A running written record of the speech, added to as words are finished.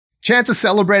Chance is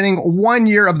celebrating 1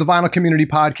 year of the Vinyl Community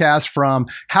Podcast, from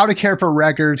how to care for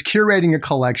records, curating a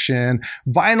collection,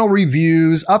 vinyl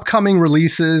reviews, upcoming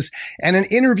releases, and an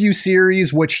interview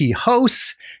series which he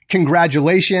hosts.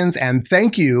 Congratulations and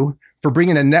thank you for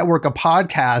bringing a network of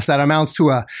podcasts that amounts to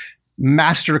a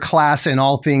master class in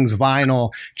all things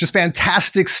vinyl. Just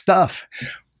fantastic stuff.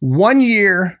 1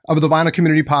 year of the Vinyl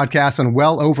Community Podcast and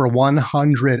well over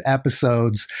 100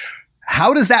 episodes.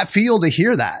 How does that feel to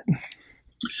hear that?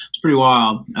 It's pretty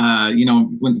wild. When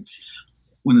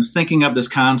I was thinking of this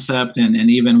concept, and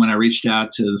even when I reached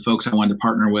out to the folks I wanted to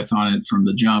partner with on it from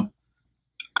the jump,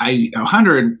 I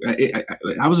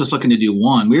was just looking to do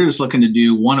one. We were just looking to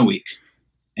do one a week.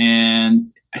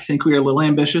 And I think we were a little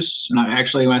ambitious. And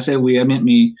actually, when I say we, I meant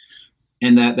me.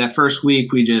 And that first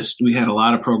week, we had a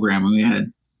lot of programming. We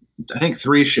had, I think,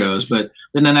 3 shows, but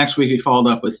then the next week we followed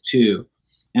up with 2.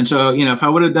 And so, if I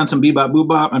would have done some bebop,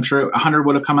 boobop, I'm sure 100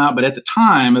 would have come out. But at the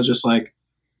time, it was just like,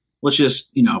 let's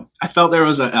just, I felt there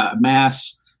was a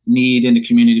mass need in the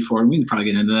community for it. We can probably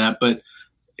get into that. But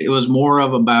it was more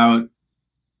of about,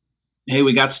 hey,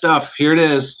 we got stuff. Here it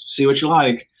is. See what you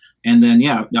like. And then,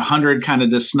 the 100 kind of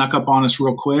just snuck up on us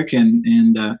real quick. And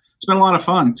it's been a lot of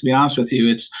fun, to be honest with you.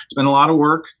 It's been a lot of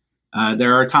work.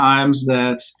 There are times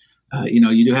that,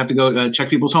 you do have to go check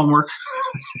people's homework.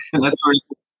 And that's where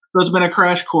So it's been a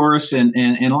crash course and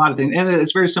a lot of things. And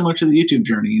it's very similar to the YouTube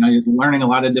journey. You're learning a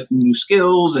lot of different new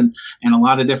skills and a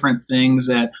lot of different things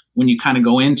that when you kind of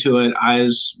go into it,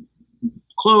 eyes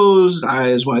closed,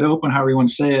 eyes wide open, however you want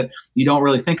to say it, you don't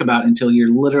really think about it until you're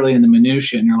literally in the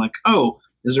minutia and you're like, oh,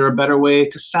 is there a better way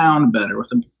to sound better with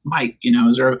a mic?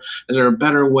 Is there a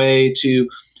better way to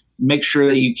make sure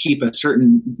that you keep a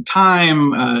certain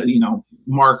time,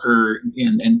 marker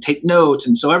and take notes?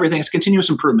 And so everything is continuous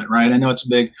improvement, right? I know it's a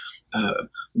big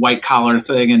white collar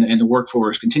thing and the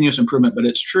workforce, continuous improvement, but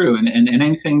it's true. And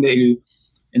anything that you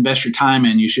invest your time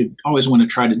in, you should always want to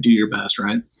try to do your best,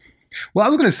 right? Well, I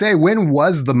was going to say, when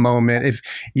was the moment, if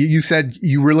you said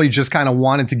you really just kind of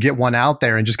wanted to get one out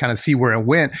there and just kind of see where it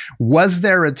went, was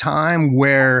there a time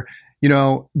where,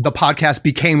 the podcast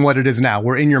became what it is now,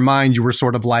 where in your mind you were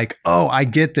sort of like, oh, I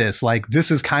get this. Like, this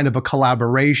is kind of a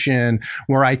collaboration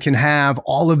where I can have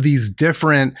all of these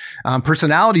different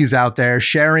personalities out there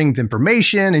sharing the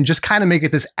information and just kind of make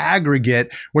it this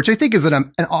aggregate, which I think is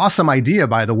an awesome idea,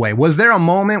 by the way. Was there a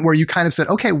moment where you kind of said,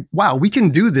 okay, wow, we can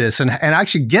do this and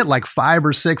actually get like 5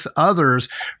 or 6 others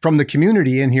from the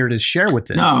community in here to share with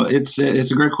this? No, it's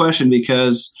a great question,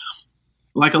 because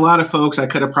like a lot of folks, I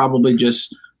could have probably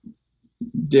just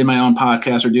did my own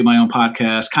podcast or do my own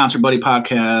podcast, Concert Buddie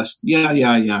podcast.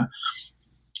 Yeah.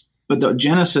 But the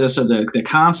genesis of the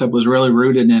concept was really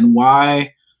rooted in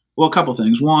why, well, a couple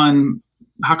things. One,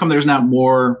 how come there's not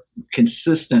more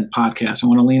consistent podcasts? I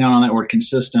want to lean on that word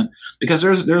consistent, because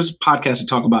there's podcasts that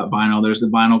talk about vinyl. There's the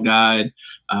Vinyl Guide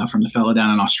from the fellow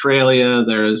down in Australia.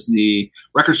 There's the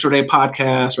Record Store Day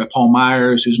podcast by Paul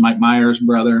Myers, who's Mike Myers'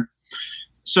 brother.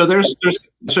 So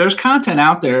there's content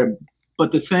out there.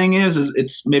 But the thing is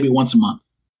it's maybe once a month,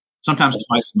 sometimes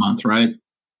twice a month, right?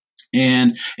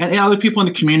 And other people in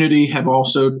the community have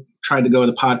also tried to go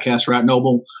the podcast route.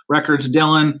 Noble Records,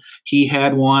 Dylan, he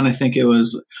had one. I think it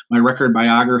was My Record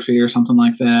Biography or something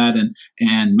like that.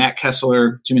 And Matt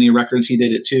Kessler, Too Many Records, he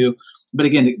did it too. But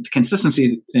again, the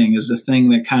consistency thing is the thing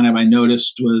that kind of I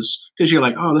noticed was, because you're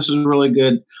like, oh, this is really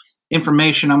good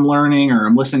information I'm learning, or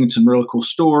I'm listening to some really cool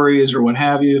stories or what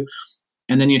have you.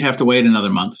 And then you'd have to wait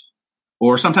another month,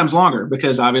 or sometimes longer,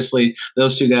 because obviously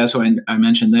those 2 guys who I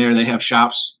mentioned there, they have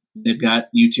shops, they've got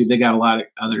YouTube, they got a lot of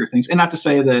other things. And not to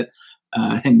say that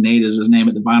I think Nate is his name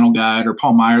at the Vinyl Guide, or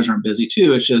Paul Myers aren't busy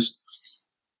too. It's just,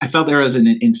 I felt there was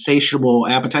an insatiable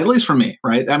appetite, at least for me,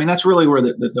 right? I mean, that's really where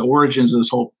the origins of this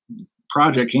whole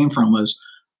project came from, was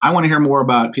I want to hear more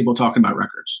about people talking about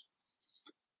records.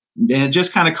 And it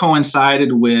just kind of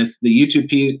coincided with the YouTube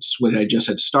piece, which I just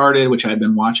had started, which I had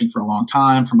been watching for a long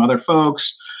time from other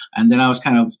folks. And then I was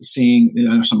kind of seeing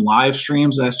some live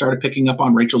streams that I started picking up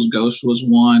on. Rachel's Ghost was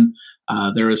one.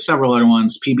 There was several other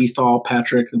ones. PB Thal,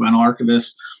 Patrick, the Vinyl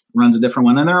Archivist, runs a different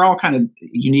one. And they're all kind of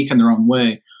unique in their own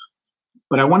way.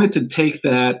 But I wanted to take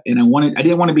that, and I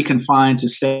didn't want to be confined to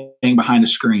staying behind a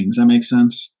screen. Does that make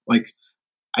sense? Like,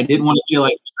 I didn't want to feel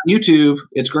like YouTube,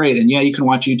 it's great. And yeah, you can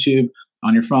watch YouTube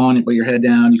on your phone and put your head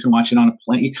down. You can watch it on a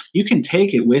plane. You can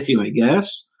take it with you, I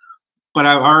guess. But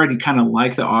I already kind of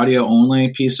like the audio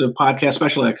only piece of podcast,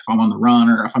 especially like if I'm on the run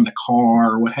or if I'm in the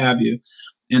car or what have you.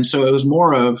 And so it was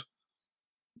more of,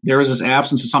 there was this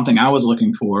absence of something I was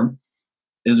looking for.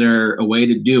 Is there a way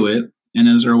to do it? And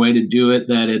is there a way to do it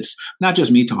that it's not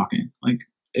just me talking? Like,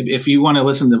 if you want to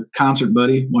listen to Concert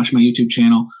Buddie, watch my YouTube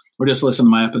channel, or just listen to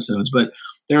my episodes. But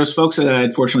there was folks that I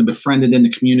had fortunately befriended in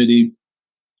the community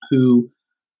who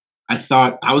I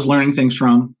thought I was learning things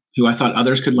from, who I thought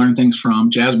others could learn things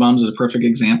from. Jazz Bums is a perfect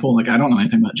example. Like, I don't know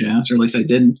anything about jazz, or at least I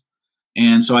didn't.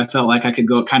 And so I felt like I could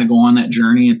go on that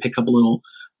journey and pick up a little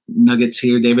nuggets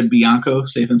here. David Bianco,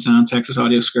 Safe and Sound Texas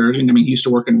Audio Excursion. I mean, he used to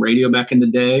work in radio back in the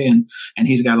day, and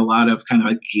he's got a lot of kind of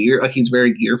like gear. Like, he's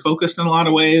very gear focused in a lot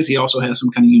of ways. He also has some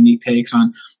kind of unique takes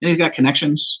on, and he's got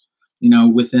connections,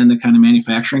 within the kind of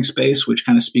manufacturing space, which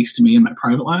kind of speaks to me in my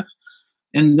private life.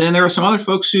 And then there were some other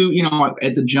folks who,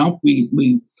 at the jump,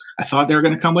 I thought they were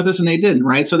going to come with us, and they didn't,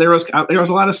 right? So there was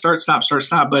a lot of start,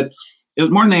 stop, but it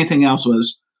was more than anything else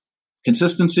was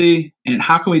consistency, and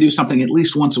how can we do something at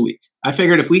least once a week? I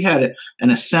figured if we had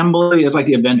an assembly, it's like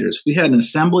the Avengers, if we had an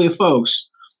assembly of folks,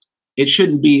 it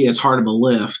shouldn't be as hard of a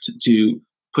lift to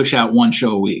push out one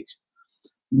show a week.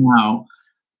 Now,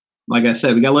 like I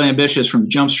said, we got a little ambitious from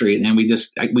Jump Street, and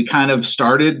we kind of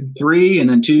started 3 and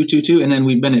then 2, and then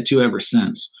we've been at 2 ever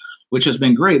since, which has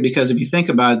been great, because if you think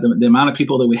about the amount of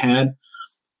people that we had, it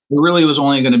really was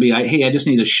only going to be, hey, I just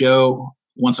need a show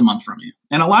once a month from you.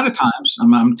 And a lot of times,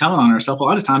 I'm telling on ourselves, a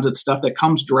lot of times it's stuff that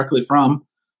comes directly from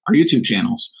our YouTube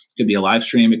channels. It could be a live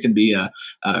stream. It could be a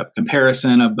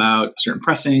comparison about certain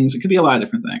pressings. It could be a lot of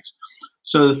different things.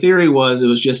 So the theory was, it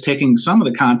was just taking some of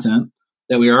the content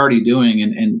that we were already doing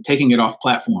and taking it off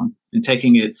platform and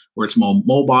taking it where it's more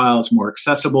mobile, it's more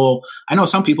accessible. I know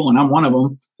some people, and I'm one of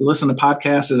them, who listen to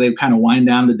podcasts as they kind of wind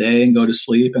down the day and go to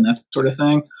sleep and that sort of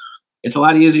thing. It's a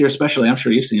lot easier, especially, I'm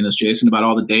sure you've seen this, Jason, about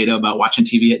all the data about watching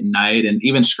TV at night, and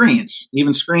even screens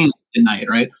at night,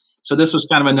 right? So this was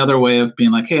kind of another way of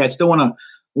being like, hey, I still want to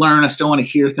learn. I still want to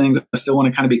hear things. I still want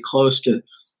to kind of be close to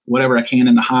whatever I can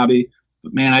in the hobby.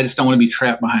 But man, I just don't want to be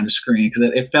trapped behind a screen,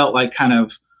 because it felt like kind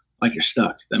of like you're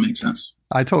stuck. If that makes sense.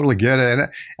 I totally get it.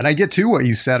 And I get to what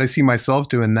you said. I see myself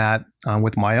doing that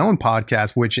with my own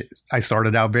podcast, which I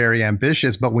started out very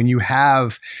ambitious. But when you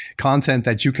have content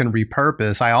that you can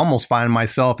repurpose, I almost find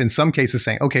myself in some cases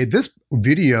saying, okay, this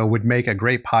video would make a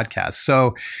great podcast.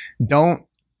 So don't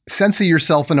censor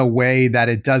yourself in a way that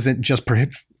it doesn't just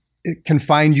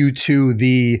confine you to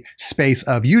the space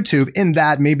of YouTube, in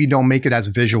that maybe don't make it as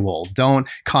visual. Don't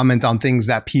comment on things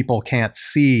that people can't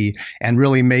see, and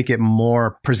really make it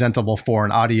more presentable for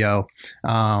an audio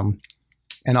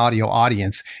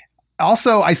audience.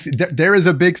 Also, I see there is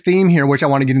a big theme here, which I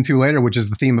want to get into later, which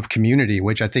is the theme of community,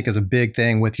 which I think is a big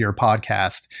thing with your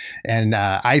podcast. And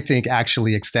I think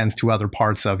actually extends to other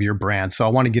parts of your brand. So I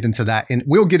want to get into that, and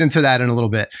we'll get into that in a little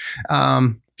bit.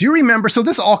 Do you remember? So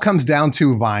this all comes down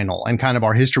to vinyl and kind of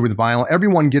our history with vinyl.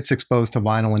 Everyone gets exposed to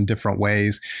vinyl in different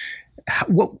ways.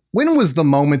 When was the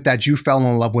moment that you fell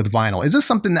in love with vinyl? Is this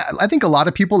something that I think a lot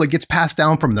of people, it gets passed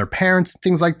down from their parents,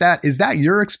 things like that? Is that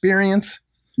your experience?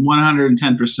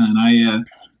 110%.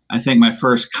 I think my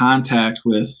first contact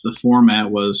with the format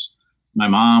was my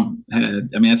mom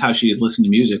that's how she had listened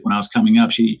to music when I was coming up.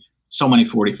 So many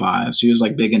 45s. She was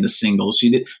like big into singles.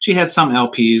 She had some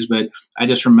LPs, but I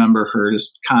just remember her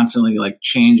just constantly like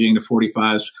changing to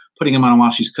 45s, putting them on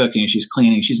while she's cooking, she's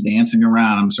cleaning, she's dancing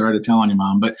around. I'm sorry to tell on you,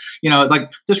 Mom, but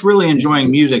like just really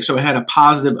enjoying music. So it had a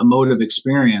positive emotive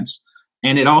experience,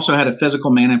 and it also had a physical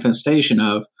manifestation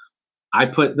of, I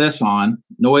put this on,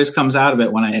 noise comes out of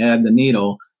it when I add the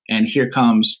needle, and here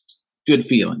comes good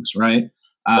feelings, right?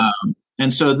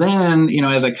 And so then,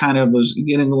 as I kind of was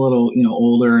getting a little,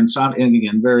 older and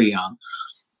again, very young,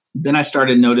 then I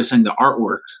started noticing the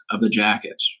artwork of the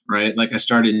jackets, right? Like I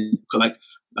started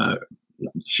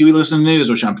Huey Lewis and the News,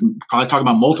 which I'm probably talking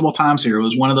about multiple times here. It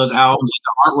was one of those albums.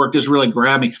 The artwork just really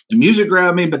grabbed me. The music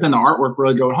grabbed me, but then the artwork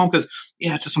really drove it home, because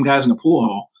it's just some guys in a pool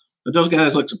hall. But those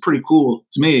guys look pretty cool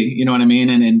to me, you know what I mean?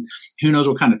 And who knows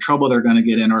what kind of trouble they're going to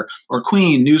get in. Or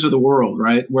Queen, News of the World,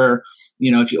 right? Where,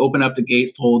 if you open up the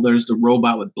gatefold, there's the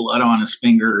robot with blood on his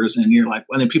fingers, and you're like,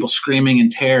 and then people screaming in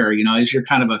terror, as you're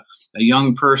kind of a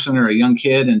young person or a young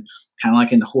kid, and kind of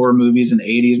like in the horror movies in the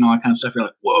 80s and all that kind of stuff, you're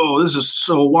like, whoa, this is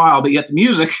so wild. But yet the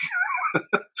music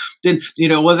didn't,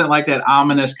 wasn't like that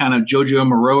ominous kind of Jojo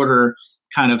Moroder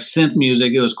kind of synth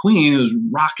music. It was Queen, it was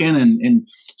rocking, and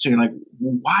so you're like,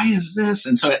 why is this?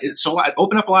 And so it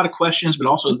opened up a lot of questions, but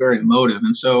also very emotive.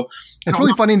 And so it's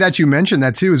really funny that you mentioned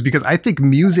that too, is because I think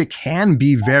music can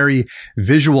be very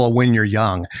visual when you're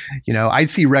young. I'd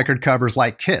see record covers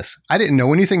like Kiss. I didn't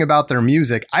know anything about their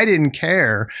music. I didn't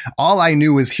care. All I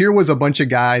knew was here was a bunch of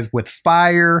guys with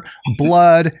fire,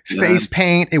 blood, face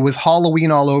paint. It was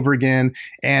Halloween all over again,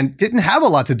 and didn't have a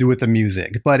lot to do with the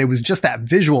music, but it was just that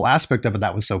visual aspect of it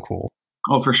that was so cool.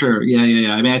 Oh, for sure.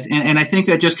 Yeah. I mean, and I think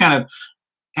that just kind of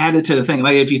added to the thing.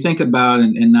 Like if you think about,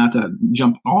 and not to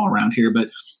jump all around here, but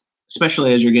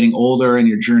especially as you're getting older and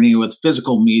your journey with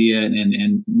physical media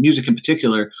and music in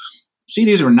particular,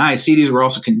 CDs were nice. CDs were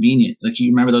also convenient. Like, you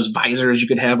remember those visors you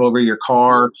could have over your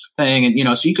car thing,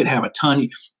 and so you could have a ton.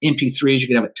 MP3s, you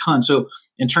could have a ton. So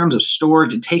in terms of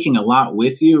storage and taking a lot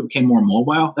with you, it became more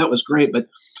mobile. That was great, but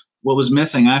what was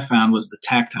missing, I found, was the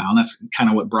tactile, and that's kind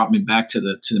of what brought me back to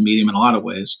the medium in a lot of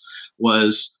ways.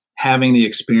 Was having the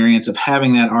experience of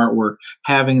having that artwork,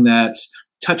 having that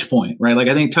touch point, right? Like,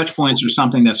 I think touch points are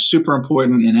something that's super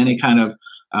important in any kind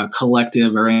of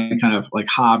collective or any kind of like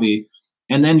hobby.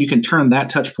 And then you can turn that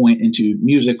touch point into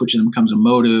music, which then becomes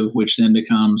emotive, which then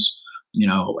becomes,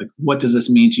 like, what does this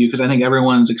mean to you? Because I think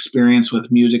everyone's experience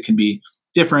with music can be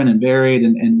different and varied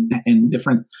and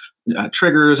different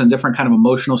triggers and different kind of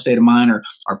emotional state of mind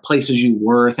or places you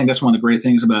were. I think that's one of the great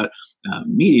things about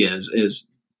media is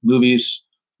movies,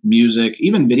 music,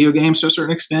 even video games to a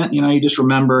certain extent. You just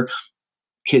remember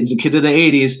kids of the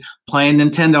 80s playing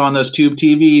Nintendo on those tube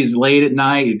TVs late at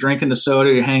night. You're drinking the soda,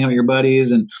 you're hanging out with your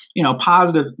buddies, and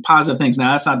positive things.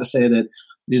 Now, that's not to say that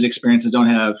these experiences don't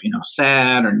have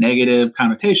sad or negative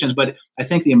connotations, but I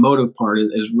think the emotive part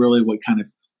is really what kind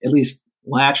of at least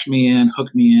latched me in,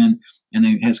 hooked me in, and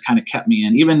then has kind of kept me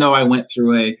in. Even though I went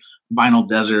through a vinyl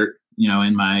desert,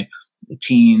 in my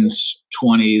teens,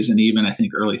 20s, and even I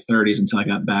think early 30s until I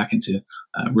got back into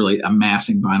really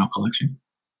amassing vinyl collection.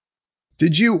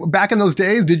 Did you, back in those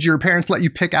days, did your parents let you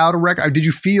pick out a record? Or did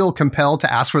you feel compelled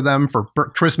to ask for them for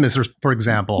Christmas, or, for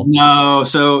example? No.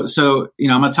 So I'm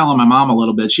going to tell my mom a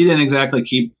little bit. She didn't exactly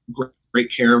keep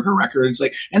great care of her records.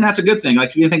 And that's a good thing.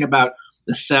 Like, if you think about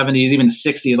the 70s, even the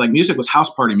 60s, like, music was house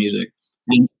party music.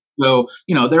 And so,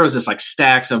 there was this like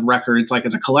stacks of records, like,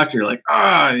 as a collector, like,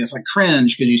 it's like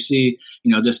cringe because you see,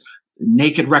 just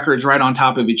naked records right on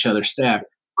top of each other stacked.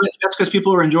 That's because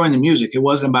people were enjoying the music. It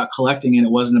wasn't about collecting it.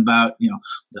 It wasn't about,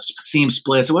 the seam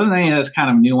splits. It wasn't any of this kind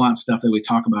of nuanced stuff that we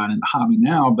talk about in the hobby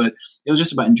now, but it was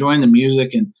just about enjoying the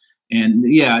music. And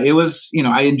yeah, it was,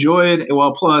 I enjoyed it.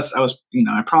 Well, plus I was,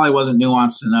 I probably wasn't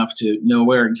nuanced enough to know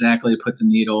where exactly to put the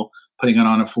needle, putting it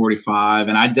on a 45.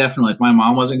 And I definitely, if my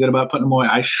mom wasn't good about putting them away,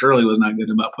 I surely was not good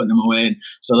about putting them away. And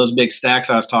so those big stacks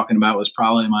I was talking about was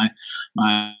probably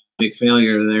my big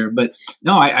failure there. But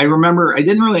no, I remember I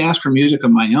didn't really ask for music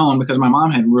of my own because my mom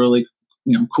had really,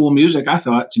 cool music, I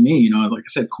thought, to me, like I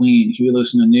said, Queen, Huey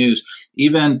Lewis and the News.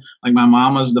 Even like my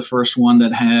mom was the first one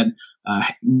that had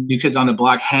New Kids on the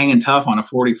Block, Hanging Tough on a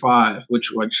 45,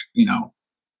 which when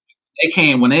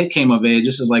they came of age,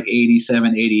 this is like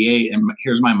 87, 88. And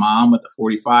here's my mom with the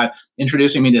 45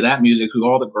 introducing me to that music, who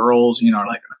all the girls, are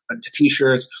like to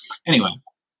t-shirts. Anyway,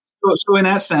 so in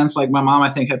that sense, like, my mom, I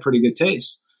think, had pretty good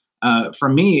taste. For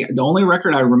me, the only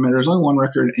record I remember, there's only one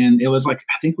record, and it was like,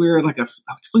 I think we were at like a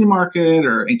flea market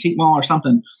or antique mall or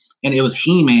something, and it was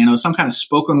He-Man. It was some kind of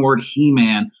spoken word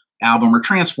He-Man album, or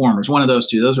Transformers, one of those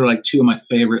two. Those were like two of my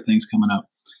favorite things coming up.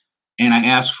 And I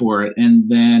asked for it, and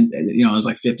then, it was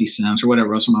like 50 cents or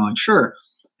whatever else. And I'm like, sure.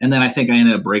 And then I think I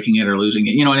ended up breaking it or losing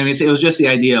it. You know what I mean? So it was just the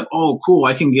idea of, oh, cool,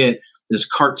 I can get this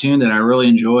cartoon that I really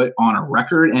enjoy on a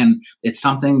record, and it's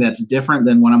something that's different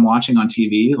than when I'm watching on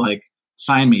TV. Like,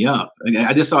 sign me up.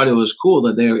 I just thought it was cool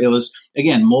that it was,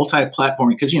 again, multi-platform,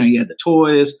 because, you had the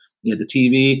toys, you had the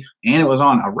TV, and it was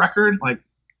on a record. Like,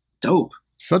 dope.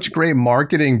 Such great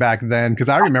marketing back then, because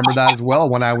I remember that as well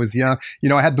when I was young.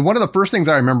 I had one of the first things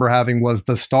I remember having was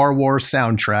the Star Wars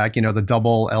soundtrack, the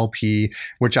double LP,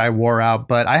 which I wore out.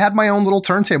 But I had my own little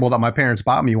turntable that my parents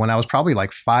bought me when I was probably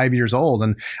like 5 years old.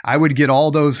 And I would get all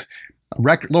those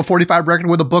little 45 record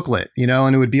with a booklet,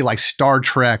 and it would be like Star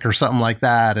Trek or something like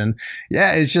that. And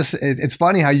yeah, it's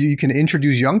funny how you can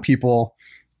introduce young people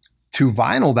to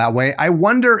vinyl that way. I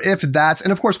wonder if that's,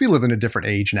 and of course we live in a different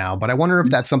age now, but I wonder if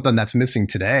that's something that's missing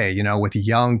today, with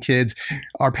young kids,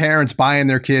 our parents buying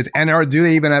their kids, and do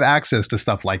they even have access to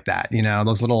stuff like that?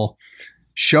 Those little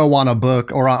show on a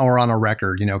book or on a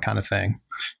record, kind of thing.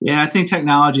 Yeah, I think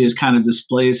technology has kind of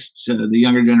displaced the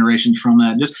younger generations from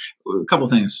that. Just a couple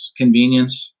of things: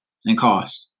 convenience and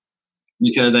cost.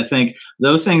 Because I think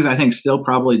those things, still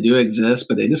probably do exist,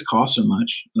 but they just cost so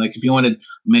much. Like, if you wanted,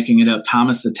 making it up,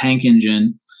 Thomas the Tank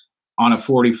Engine on a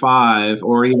 45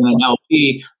 or even an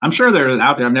LP, I'm sure they're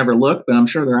out there. I've never looked, but I'm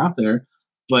sure they're out there.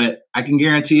 But I can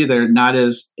guarantee you they're not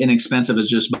as inexpensive as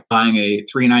just buying a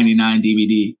 $3.99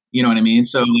 DVD. You know what I mean?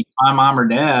 So like, my mom or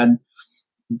dad,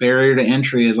 barrier to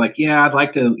entry is like, yeah, I'd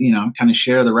like to, kind of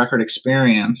share the record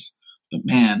experience, but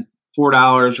man,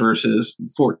 $4 versus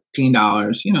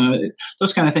 $14,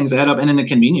 those kind of things add up. And then the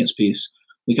convenience piece,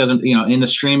 because, in the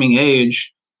streaming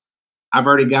age, I've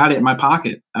already got it in my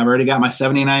pocket. I've already got my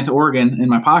 79th organ in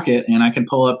my pocket, and I can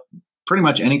pull up pretty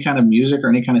much any kind of music or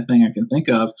any kind of thing I can think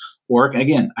of. Or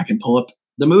again, I can pull up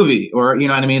the movie, or you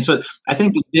know what I mean? So I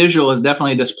think the visual has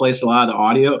definitely displaced a lot of the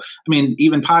audio. I mean,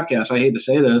 even podcasts, I hate to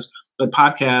say this, but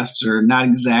podcasts are not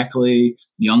exactly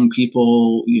young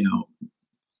people,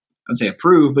 I'd say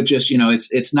approved, but just,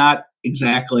 it's not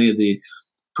exactly the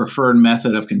preferred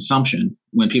method of consumption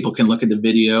when people can look at the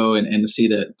video and see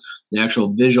the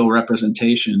actual visual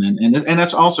representation. And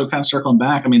that's also kind of circling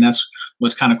back. I mean, that's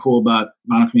what's kind of cool about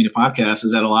Vinyl Community Podcast,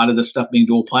 is that a lot of this stuff being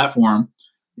dual platform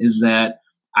is that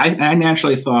I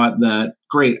naturally thought that,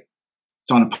 great,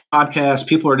 it's on a podcast,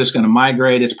 people are just going to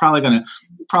migrate. It's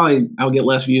probably I'll get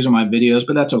less views on my videos,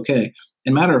 but that's okay.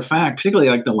 And matter of fact, particularly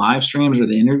like the live streams or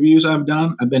the interviews I've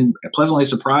done, I've been pleasantly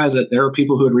surprised that there are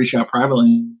people who would reach out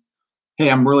privately. Hey,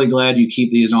 I'm really glad you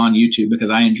keep these on YouTube because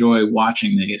I enjoy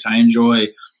watching these. I enjoy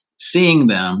seeing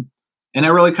them. And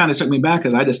that really kind of took me back,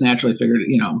 because I just naturally figured,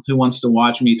 who wants to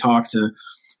watch me talk to,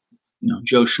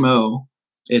 Joe Schmo?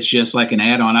 It's just like an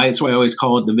add-on. That's why I always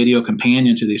call it the video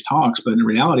companion to these talks. But the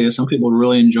reality is some people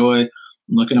really enjoy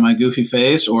looking at my goofy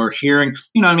face or hearing,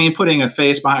 putting a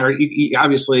face behind, or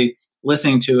obviously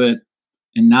listening to it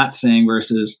and not saying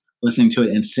versus listening to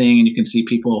it and seeing, and you can see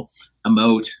people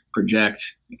emote, project,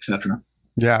 etc.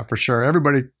 Yeah, for sure.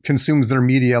 Everybody consumes their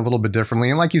media a little bit differently.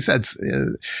 And like you said,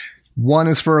 one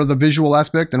is for the visual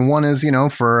aspect and one is,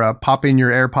 for pop in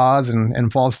your AirPods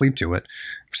and fall asleep to it.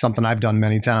 Something I've done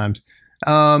many times.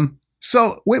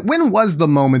 So when was the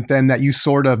moment then that you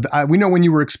sort of, we know when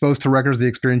you were exposed to records, the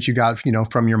experience you got,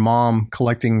 from your mom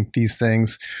collecting these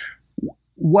things,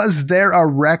 was there a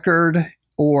record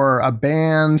or a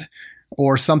band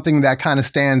or something that kind of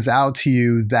stands out to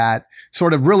you that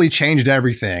sort of really changed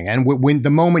everything? And when the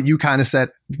moment you kind of said,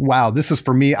 wow, this is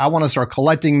for me, I want to start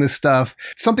collecting this stuff,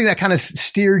 something that kind of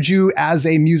steered you as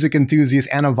a music enthusiast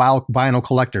and a vinyl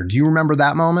collector. Do you remember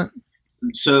that moment?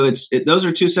 So those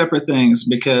are two separate things,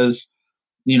 because,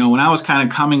 when I was kind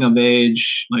of coming of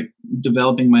age, like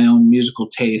developing my own musical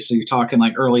taste, so you're talking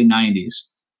like early 90s,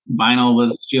 vinyl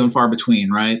was few and far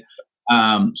between, right?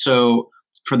 So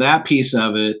for that piece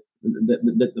of it,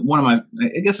 one of my,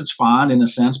 I guess it's fond in a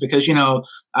sense, because,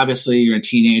 obviously you're a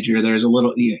teenager, there's a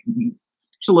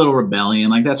little rebellion,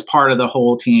 like that's part of the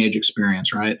whole teenage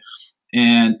experience, right?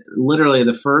 And literally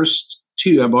the first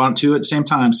two, I bought two at the same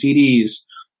time, CDs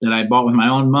that I bought with my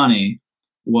own money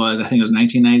was, I think it was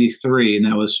 1993, and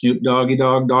that was Snoop Doggy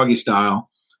Dogg Doggy Style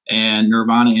and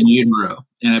Nirvana In Utero.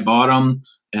 And I bought them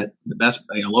at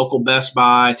the local Best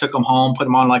Buy, took them home, put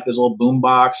them on like this little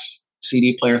boombox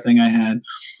CD player thing I had.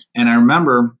 And I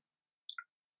remember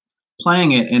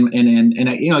playing it and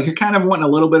you're kind of wanting a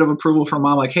little bit of approval from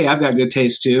mom, like, hey, I've got good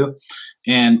taste too.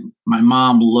 And my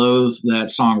mom loathed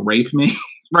that song Rape Me,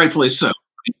 rightfully so,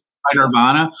 by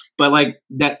Nirvana. But like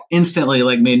that instantly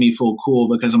like made me feel cool,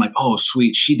 because I'm like, oh,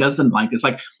 sweet, she doesn't like this.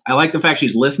 Like, I like the fact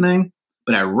she's listening,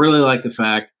 but I really like the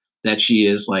fact that she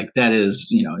is like, that is,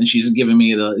 and she's giving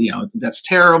me the, that's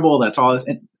terrible. That's all this.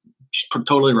 And she's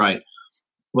totally right.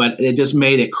 But it just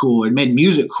made it cooler. It made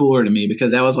music cooler to me,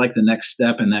 because that was like the next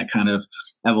step in that kind of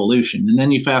evolution. And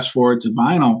then you fast forward to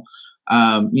vinyl,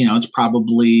 it's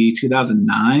probably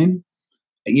 2009.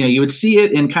 You would see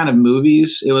it in kind of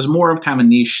movies. It was more of kind of a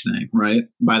niche thing, right?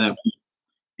 By that point.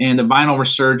 And the vinyl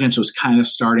resurgence was kind of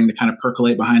starting to kind of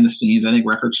percolate behind the scenes. I think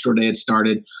Record Store Day had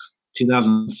started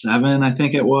 2007, I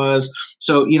think it was.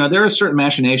 So, there are certain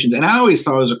machinations. And I always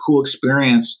thought it was a cool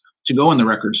experience to go in the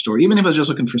record store, even if I was just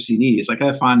looking for CDs. Like, I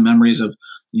have fond memories of,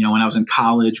 when I was in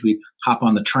college, we'd hop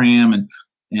on the tram and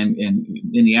in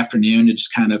the afternoon to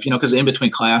just kind of, because in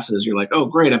between classes, you're like, oh,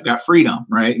 great, I've got freedom,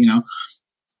 right?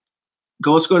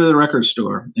 Let's go to the record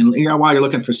store. And while you're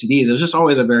looking for CDs, it was just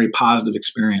always a very positive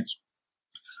experience.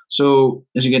 So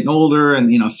as you're getting older and,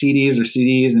 CDs are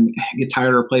CDs, and you get tired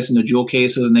of replacing the jewel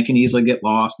cases, and they can easily get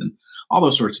lost and all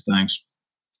those sorts of things.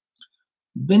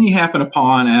 Then you happen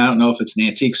upon, and I don't know if it's an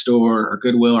antique store or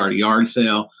Goodwill or a yard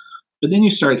sale, but then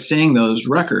you start seeing those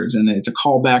records, and it's a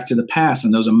call back to the past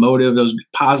and those those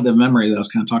positive memories I was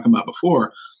kind of talking about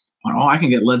before. Oh, I can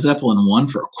get Led Zeppelin 1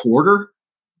 for $0.25?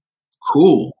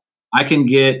 Cool. I can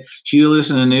get Huey Lewis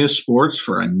and the News Sports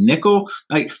for a nickel.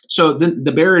 So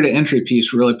the barrier to entry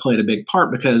piece really played a big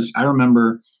part, because I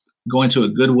remember going to a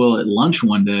Goodwill at lunch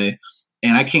one day,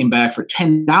 and I came back for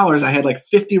 $10. I had like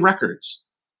 50 records.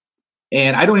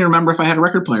 And I don't even remember if I had a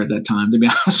record player at that time, to be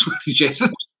honest with you,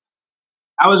 Jason.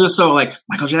 I was just so like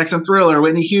Michael Jackson, Thriller,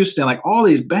 Whitney Houston, like all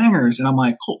these bangers. And I'm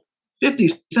like, cool, 50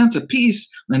 cents a piece,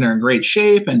 and they're in great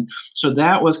shape. And so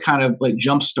that was kind of like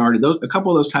jump-started. A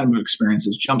couple of those type of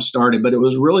experiences jump-started, but it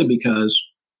was really because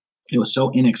it was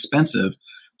so inexpensive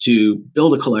to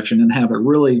build a collection and have a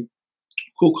really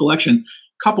cool collection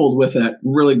coupled with that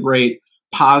really great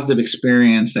positive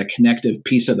experience, that connective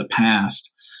piece of the past.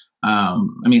 I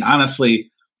mean, honestly,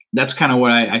 that's kind of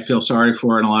what I feel sorry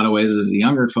for in a lot of ways is the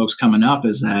younger folks coming up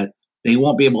is that they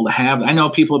won't be able to have. I know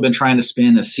people have been trying to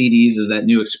spin the CDs as that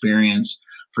new experience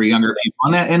for younger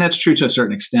people, and that's true to a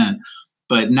certain extent,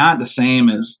 but not the same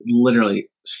as literally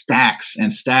stacks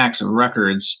and stacks of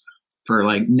records for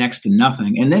like next to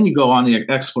nothing. And then you go on the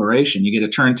exploration. You get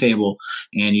a turntable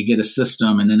and you get a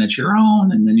system, and then it's your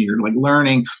own, and then you're like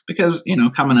learning because, you know,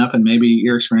 coming up and maybe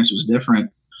your experience was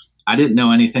different. I didn't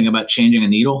know anything about changing a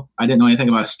needle. I didn't know anything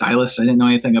about a stylus. I didn't know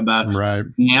anything about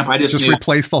amp. I just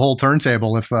replace the whole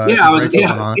turntable if I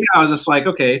was just like,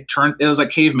 okay, it was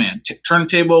like caveman.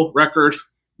 Turntable, record,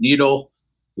 needle,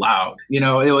 loud. You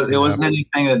know, it wasn't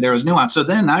anything that there was nuance. So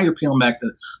then now you're peeling back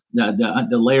the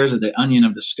layers of the onion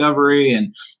of discovery,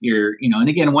 and and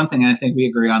again, one thing I think we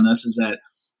agree on this is that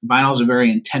vinyl is a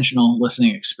very intentional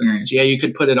listening experience. Yeah, you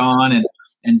could put it on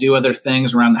and do other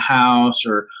things around the house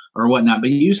or whatnot, but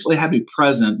you usually have to be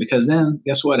present because then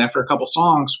guess what? After a couple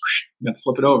songs, you got to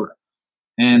flip it over.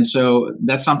 And so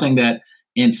that's something that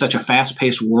in such a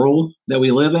fast-paced world that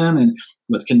we live in, and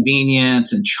with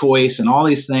convenience and choice and all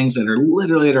these things that are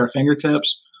literally at our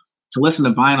fingertips, to listen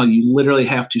to vinyl, you literally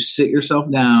have to sit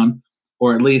yourself down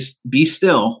or at least be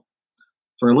still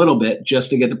for a little bit just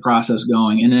to get the process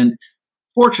going. And then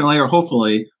fortunately or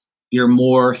hopefully, you're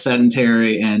more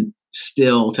sedentary and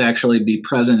still to actually be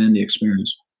present in the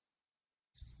experience.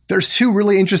 There's two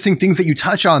really interesting things that you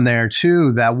touch on there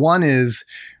too. That one is,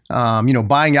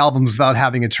 buying albums without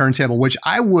having a turntable, which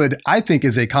I think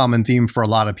is a common theme for a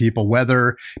lot of people,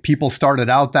 whether people started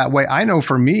out that way. I know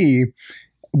for me,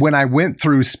 when I went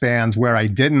through spans where I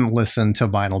didn't listen to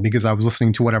vinyl because I was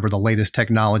listening to whatever the latest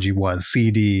technology was,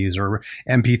 CDs or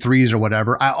MP3s or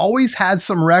whatever, I always had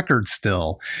some records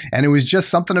still. And it was just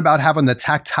something about having the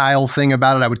tactile thing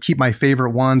about it. I would keep my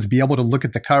favorite ones, be able to look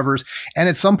at the covers. And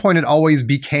at some point, it always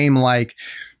became like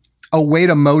a way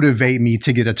to motivate me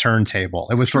to get a turntable.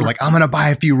 It was sort of like, I'm going to buy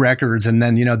a few records and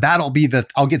then,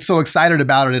 I'll get so excited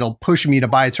about it. It'll push me to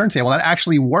buy a turntable. That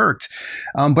actually worked.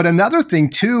 But another thing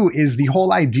too, is the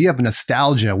whole idea of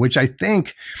nostalgia, which I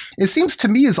think it seems to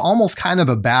me is almost kind of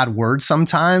a bad word.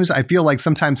 Sometimes I feel like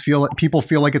people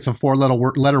feel like it's a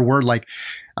four-letter word, like,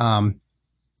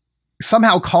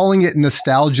 somehow calling it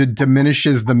nostalgia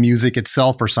diminishes the music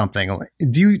itself or something.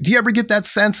 Do you ever get that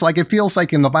sense? Like it feels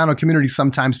like in the vinyl community,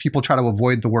 sometimes people try to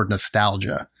avoid the word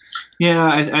nostalgia. Yeah,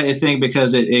 I think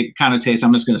because it connotates,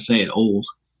 I'm just going to say it, old.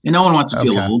 And no one wants to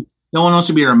feel old. No one wants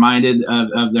to be reminded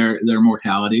of their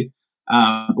mortality.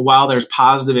 While there's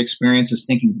positive experiences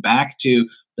thinking back to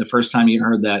the first time you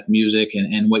heard that music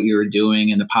and what you were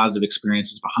doing and the positive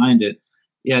experiences behind it.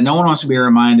 Yeah, no one wants to be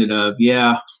reminded of,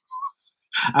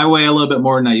 I weigh a little bit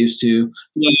more than I used to.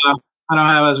 Yeah, I don't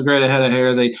have as great a head of hair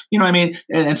as you know what I mean?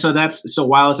 And so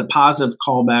while it's a positive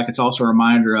callback, it's also a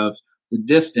reminder of the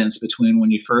distance between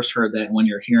when you first heard that and when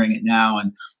you're hearing it now,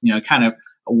 and, kind of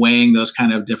weighing those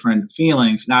kind of different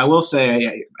feelings. Now, I will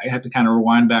say I have to kind of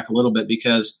rewind back a little bit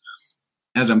because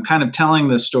as I'm kind of telling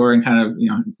this story and kind of,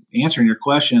 answering your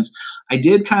questions, I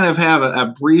did kind of have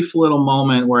a brief little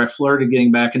moment where I flirted getting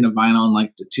back into vinyl in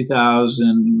like the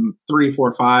 2003,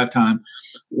 4, 5 time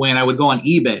when I would go on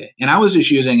eBay, and I was just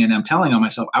using, and I'm telling on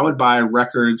myself, I would buy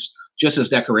records just as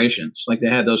decorations. Like they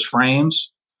had those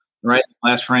frames, right?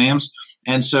 Glass frames.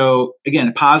 And so again,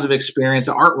 a positive experience.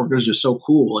 The artwork was just so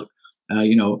cool. Like,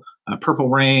 Purple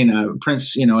Rain,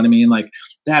 Prince, you know what I mean? Like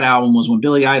that album was when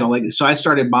Billy Idol, so I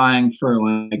started buying for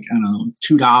like, I don't know,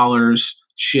 $2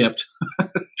 shipped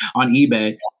on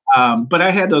eBay. But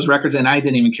I had those records and I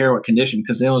didn't even care what condition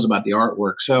because it was about the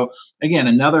artwork. So again,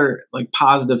 another like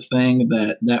positive thing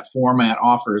that format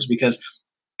offers, because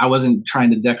I wasn't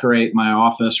trying to decorate my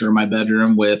office or my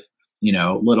bedroom with,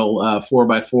 little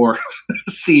 4x4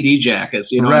 CD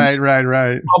jackets, Right.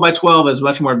 12x12 is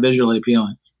much more visually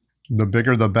appealing. The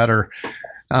bigger, the better.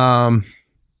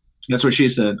 That's what she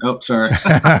said. Oh, sorry.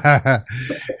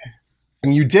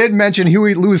 And you did mention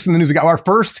Huey Lewis in the news. We got our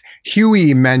first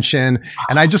Huey mention.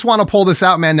 And I just want to pull this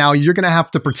out, man. Now you're going to have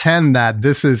to pretend that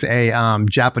this is a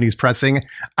Japanese pressing.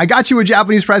 I got you a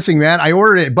Japanese pressing, man. I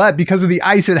ordered it, but because of the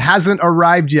ice, it hasn't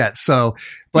arrived yet. So,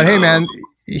 but hey, man,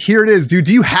 here it is, dude.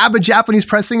 Do you have a Japanese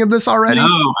pressing of this already?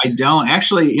 No, I don't.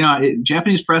 Actually,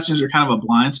 Japanese pressings are kind of a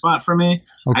blind spot for me.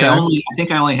 Okay. I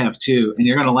think I only have 2, and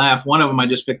you're going to laugh. One of them I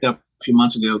just picked up a few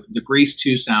months ago, the Grease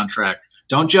 2 soundtrack.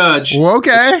 Don't judge. Well,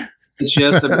 okay. It's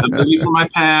just a movie from my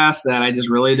past that I just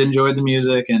really enjoyed the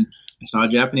music, and I saw a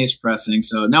Japanese pressing.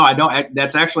 So no, I don't.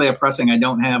 That's actually a pressing I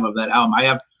don't have of that album. I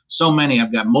have so many.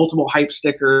 I've got multiple hype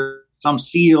stickers, some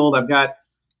sealed. I've got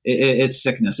it's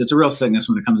sickness. It's a real sickness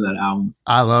when it comes to that album.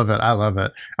 I love it. I love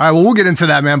it. All right. Well, we'll get into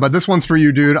that, man. But this one's for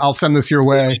you, dude. I'll send this your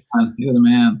way. You're the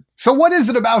man. So what is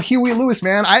it about Huey Lewis,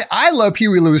 man? I love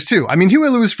Huey Lewis too. I mean, Huey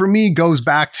Lewis for me goes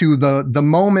back to the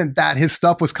moment that his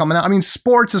stuff was coming out. I mean,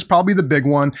 Sports is probably the big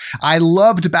one. I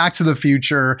loved Back to the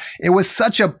Future. It was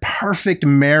such a perfect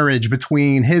marriage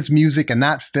between his music and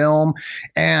that film.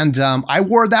 And I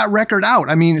wore that record out.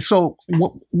 I mean, so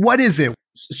what is it?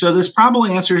 So this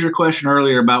probably answers your question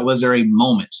earlier about was there a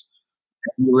moment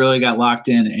you really got locked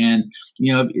in? And,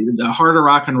 you know, the Heart of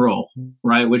Rock and Roll,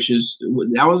 right?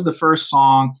 That was the first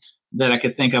song that I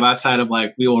could think of outside of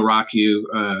like We Will Rock You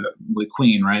with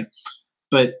Queen, right?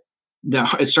 But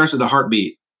it starts with a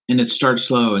heartbeat and it starts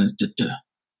slow and it's da-da,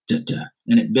 da-da,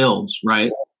 and it builds,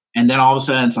 right? And then all of a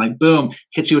sudden it's like, boom,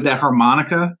 hits you with that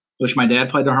harmonica, which my dad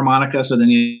played the harmonica. So then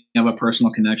you have a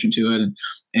personal connection to it.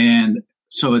 And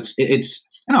so it's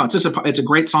a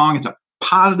great song. It's a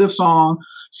positive song.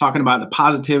 It's talking about the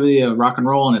positivity of rock and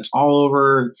roll, and it's all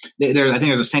over. I think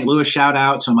there's a St. Louis shout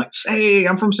out. So I'm like, hey,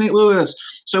 I'm from St. Louis.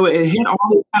 So it hit all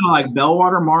these kind of like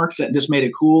bellwether marks that just made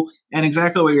it cool. And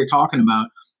exactly what you're talking about.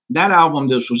 That album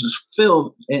was just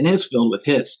filled with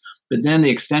hits. But then the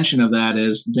extension of that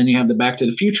is then you have the Back to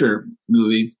the Future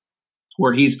movie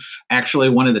where he's actually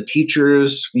one of the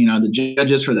teachers, you know, the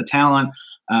judges for the talent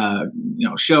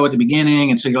show at the beginning.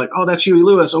 And so you're like, oh, that's Huey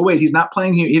Lewis. Oh, wait, he's not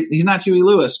playing he's not Huey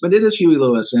Lewis, but it is Huey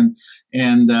Lewis.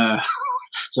 And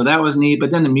so that was neat.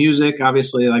 But then the music,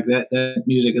 obviously, like that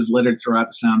music is littered throughout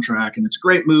the soundtrack, and it's a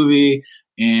great movie.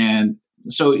 And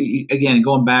so again,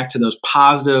 going back to those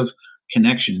positive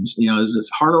connections, you know, is this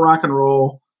Heart of Rock and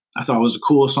Roll. I thought it was the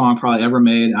coolest song probably ever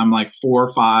made. I'm like 4 or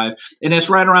 5, and it's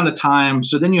right around the time.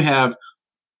 So then you have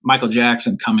Michael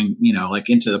Jackson coming, you know, like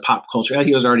into the pop culture.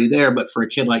 He was already there, but for a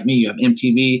kid like me, you have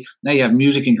MTV. Now you have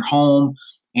music in your home,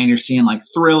 and you're seeing like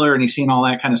Thriller, and you're seeing all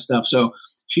that kind of stuff. So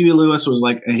Huey Lewis was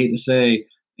like, I hate to say,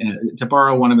 to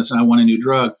borrow one of us, and I want a new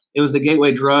drug. It was the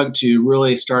gateway drug to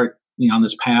really start, you know, on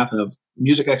this path of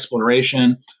music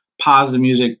exploration, positive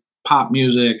music, pop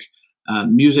music,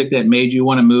 music that made you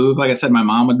want to move. Like I said, my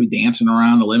mom would be dancing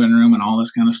around the living room and all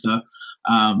this kind of stuff.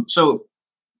 So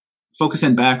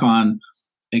focusing back on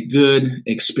a good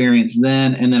experience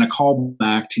then, and then a call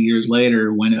back to years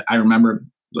later when I remember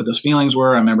what those feelings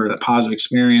were. I remember the positive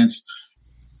experience.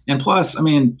 And plus, I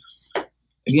mean,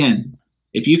 again,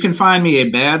 if you can find me a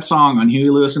bad song on Huey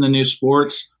Lewis and the New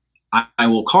Sports, I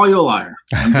will call you a liar.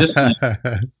 I'm just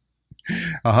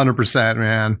 100%,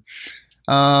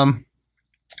 man.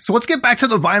 So let's get back to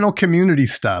the vinyl community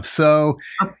stuff. So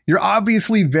you're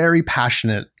obviously very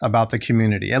passionate about the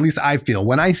community. At least I feel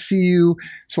when I see you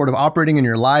sort of operating in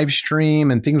your live stream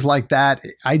and things like that,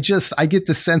 I get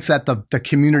the sense that the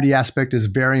community aspect is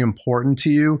very important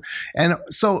to you. And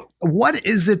so what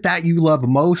is it that you love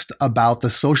most about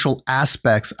the social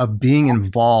aspects of being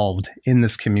involved in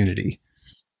this community?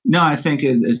 No, I think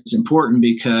it's important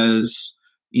because,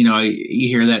 you know, you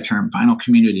hear that term vinyl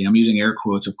community. I'm using air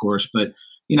quotes, of course, but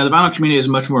you know, the vinyl community is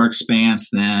much more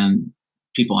expansive than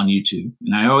people on YouTube.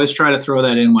 And I always try to throw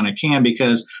that in when I can,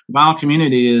 because the vinyl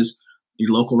community is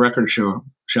your local record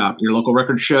shop, your local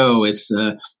record show. It's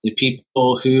the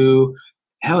people who,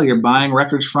 hell, you're buying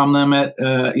records from them at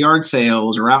yard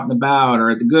sales or out and about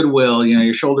or at the Goodwill, you know,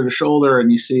 you're shoulder to shoulder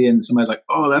and you see, and somebody's like,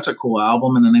 oh, that's a cool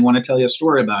album. And then they want to tell you a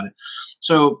story about it.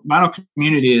 So vinyl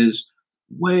community is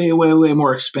way, way, way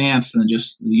more expansive than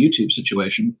just the YouTube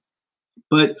situation.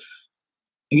 But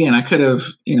again, I could have,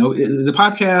 you know, the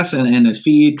podcast and the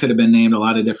feed could have been named a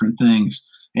lot of different things.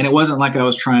 And it wasn't like I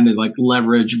was trying to like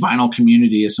leverage vinyl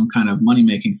community as some kind of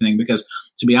money-making thing, because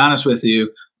to be honest with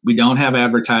you, we don't have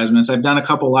advertisements. I've done a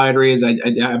couple live reads. I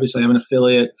obviously have an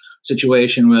affiliate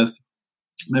situation with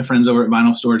my friends over at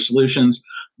Vinyl Storage Solutions.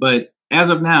 But as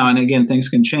of now, and again, things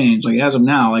can change. Like as of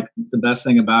now, like the best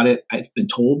thing about it, I've been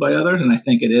told by others, and I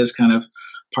think it is kind of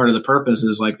part of the purpose,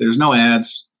 is like there's no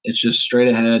ads. It's just straight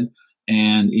ahead.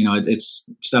 And, you know, it's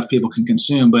stuff people can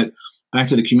consume. But back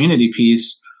to the community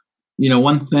piece, you know,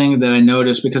 one thing that I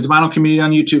noticed, because the vinyl community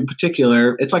on YouTube in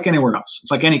particular, it's like anywhere else.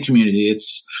 It's like any community.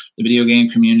 It's the video game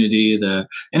community,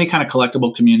 any kind of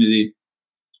collectible community.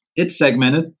 It's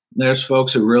segmented. There's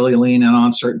folks who really lean in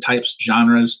on certain types,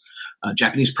 genres,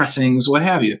 Japanese pressings, what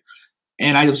have you.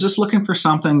 And I was just looking for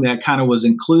something that kind of was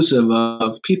inclusive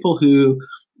of people who,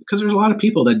 because there's a lot of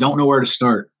people that don't know where to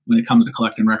start when it comes to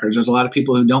collecting records. There's a lot of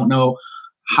people who don't know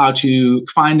how to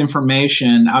find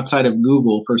information outside of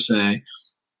Google per se,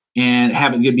 and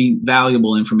have it be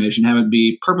valuable information, have it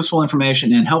be purposeful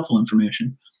information and helpful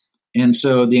information. And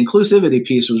so the inclusivity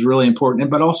piece was really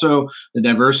important, but also the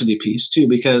diversity piece too,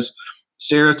 because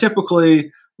stereotypically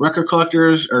record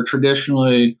collectors are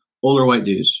traditionally older white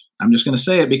dudes. I'm just going to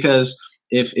say it because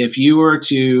if you were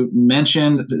to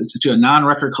mention to a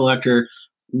non-record collector,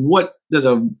 what does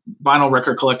a vinyl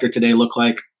record collector today look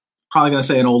like? Probably going to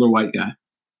say an older white guy.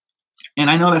 And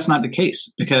I know that's not the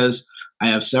case because I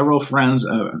have several friends,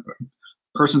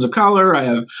 persons of color. I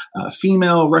have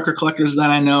female record collectors that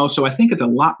I know. So I think it's a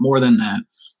lot more than that.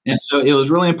 And so it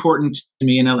was really important to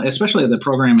me, and especially the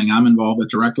programming I'm involved with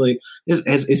directly,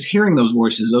 is hearing those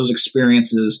voices, those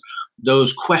experiences,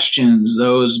 those questions,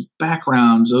 those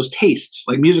backgrounds, those tastes,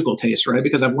 like musical tastes, right?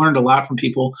 Because I've learned a lot from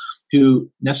people who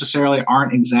necessarily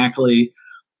aren't exactly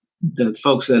the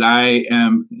folks that I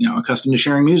am, accustomed to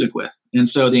sharing music with. And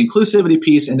so the inclusivity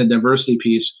piece and the diversity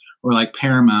piece were like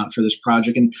paramount for this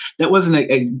project. And that wasn't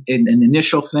an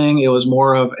initial thing. It was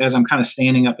more of, as I'm kind of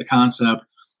standing up the concept,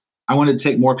 I wanted to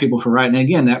take more people for a ride. And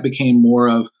again, that became more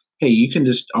of, hey, you can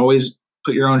just always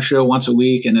put your own show once a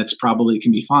week and it's probably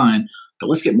can be fine, but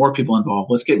let's get more people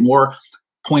involved. Let's get more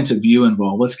points of view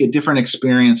involved. Let's get different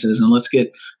experiences and let's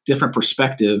get different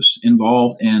perspectives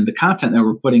involved in the content that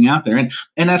we're putting out there. And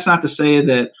that's not to say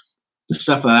that the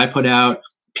stuff that I put out,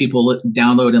 people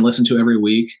download and listen to every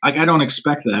week. Like, I don't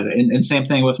expect that. And same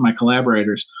thing with my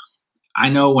collaborators. I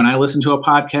know when I listen to a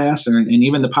podcast and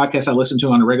even the podcast I listen to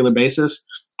on a regular basis,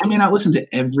 I may not listen to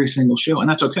every single show, and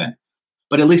that's okay.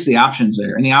 But at least the option's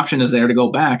there. And the option is there to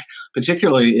go back,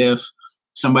 particularly if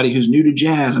somebody who's new to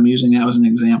jazz, I'm using that as an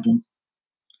example,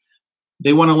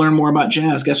 they want to learn more about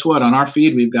jazz. Guess what? On our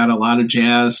feed, we've got a lot of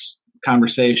jazz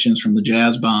conversations from the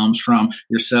jazz bums, from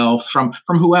yourself, from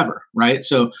whoever, right?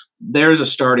 So there's a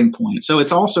starting point. So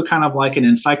it's also kind of like an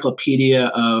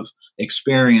encyclopedia of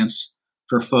experience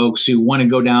for folks who want to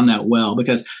go down that well.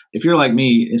 Because if you're like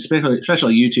me, especially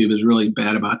YouTube is really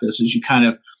bad about this, is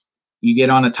you get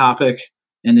on a topic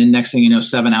and then next thing you know,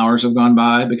 7 hours have gone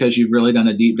by because you've really done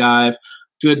a deep dive,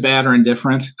 good, bad, or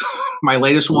indifferent. My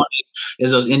latest one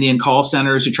is those Indian call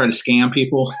centers who try to scam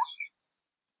people.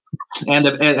 And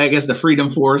I guess the Freedom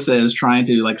Force is trying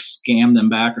to like scam them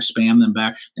back or spam them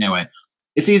back. Anyway,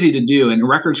 it's easy to do. And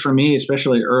records for me,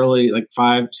 especially early, like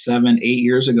 5, 7, 8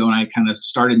 years ago, when I kind of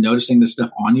started noticing this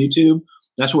stuff on YouTube,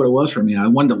 that's what it was for me. I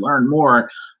wanted to learn more.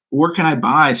 Where can I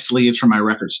buy sleeves for my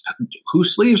records? Who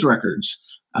sleeves records?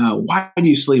 Why do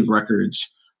you sleeve records?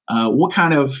 What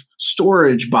kind of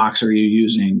storage box are you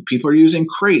using? People are using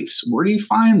crates. Where do you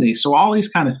find these? So all these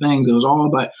kind of things, it was all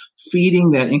about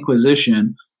feeding that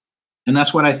inquisition. And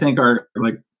that's what I think our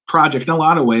like project in a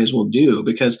lot of ways will do,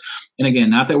 because, and again,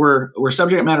 not that we're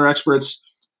subject matter experts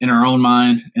in our own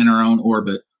mind, in our own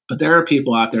orbit, but there are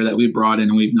people out there that we've brought in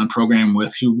and we've done programming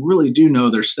with who really do know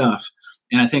their stuff.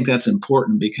 And I think that's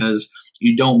important because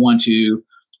you don't want to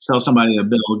sell somebody a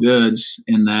bill of goods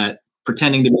in that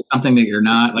pretending to be something that you're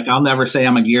not. Like, I'll never say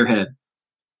I'm a gearhead,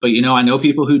 but I know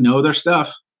people who know their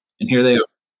stuff, and here they are.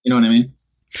 You know what I mean?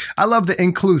 I love the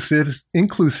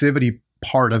inclusivity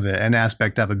part of it and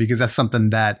aspect of it, because that's something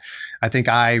that I think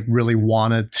I really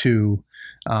wanted to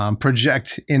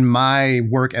project in my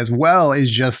work as well,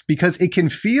 is just because it can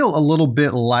feel a little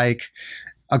bit like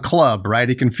a club, right?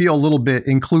 It can feel a little bit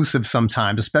inclusive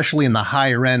sometimes, especially in the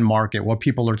higher end market where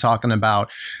people are talking about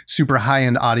super high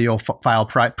end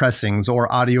audiophile pressings or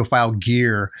audiophile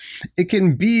gear. It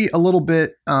can be a little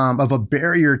bit of a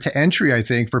barrier to entry, I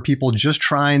think, for people just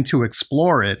trying to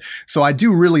explore it. So I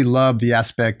do really love the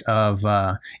aspect of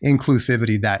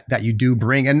inclusivity that you do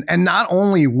bring, and not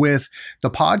only with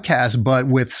the podcast, but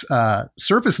with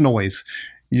Surface Noise,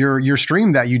 your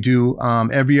stream that you do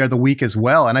every other week as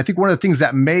well. And I think one of the things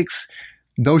that makes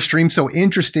those streams so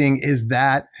interesting is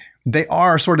that they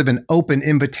are sort of an open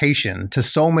invitation to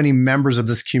so many members of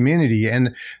this community.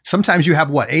 And sometimes you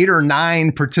have 8 or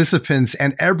 9 participants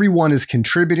and everyone is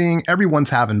contributing, everyone's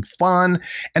having fun.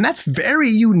 And that's very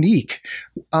unique.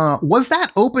 Was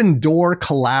that open door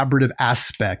collaborative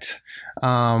aspect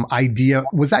idea,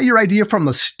 was that your idea from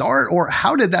the start, or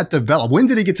how did that develop? When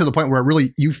did it get to the point where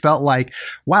really you felt like,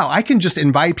 wow, I can just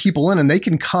invite people in and they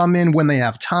can come in when they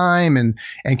have time and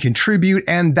contribute,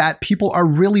 and that people are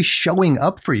really showing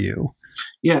up for you?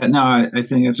 Yeah, no, I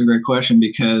think that's a great question,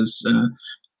 because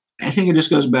I think it just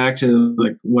goes back to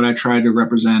like what I tried to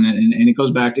represent, and it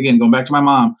goes back to, again, going back to my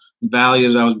mom, the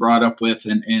values I was brought up with,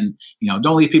 and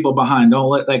don't leave people behind. Don't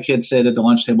let that kid sit at the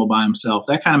lunch table by himself.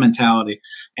 That kind of mentality.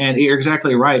 And you're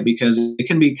exactly right, because it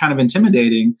can be kind of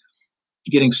intimidating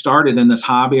getting started in this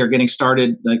hobby, or getting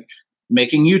started like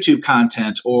making YouTube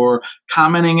content, or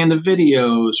commenting in the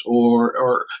videos,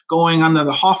 or going on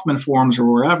the Hoffman forums or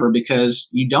wherever, because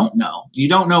you don't know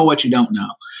what you don't know.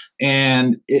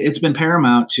 And it's been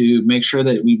paramount to make sure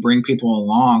that we bring people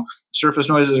along. Surface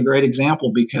Noise is a great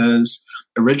example, because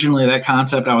originally that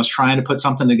concept, I was trying to put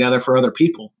something together for other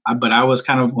people, but I was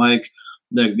kind of like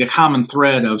the common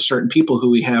thread of certain people who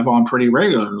we have on pretty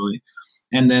regularly.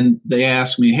 And then they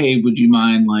asked me, hey, would you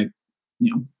mind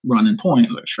running point?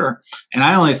 I'm like, sure. And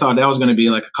I only thought that was going to be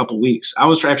like a couple weeks. I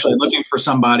was actually looking for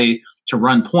somebody to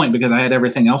run point because I had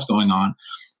everything else going on.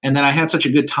 And then I had such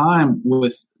a good time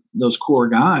with those core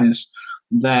guys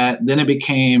that then it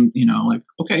became,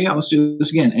 okay, yeah, let's do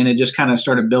this again. And it just kind of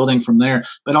started building from there.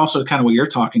 But also kind of what you're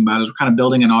talking about is we're kind of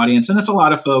building an audience. And it's a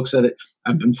lot of folks that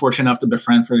I've been fortunate enough to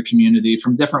befriend for the community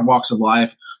from different walks of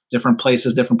life, different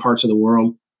places, different parts of the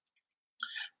world.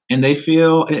 And they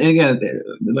feel, again,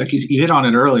 like you hit on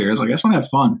it earlier, it's like, I just want to have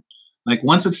fun. Like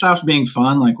once it stops being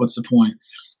fun, like what's the point?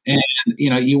 And,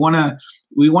 we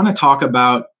want to talk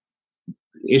about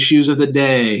issues of the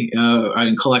day,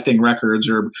 and collecting records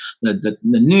or the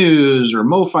news or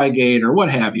MoFi Gate or what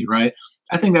have you, right?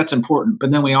 I think that's important.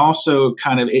 But then we also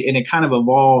it kind of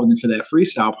evolved into that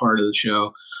freestyle part of the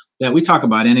show that we talk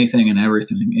about anything and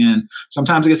everything. And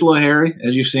sometimes it gets a little hairy,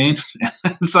 as you've seen.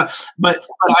 So, but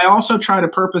I also try to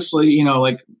purposely,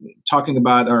 like talking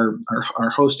about our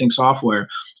hosting software,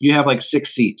 you have like 6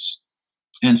 seats.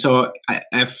 And so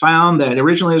I found that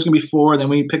originally it was going to be 4, then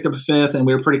we picked up a 5th, and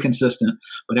we were pretty consistent.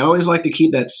 But I always like to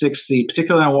keep that 6th seat,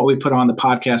 particularly on what we put on the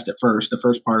podcast at first, the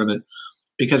first part of it,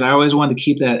 because I always wanted to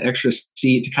keep that extra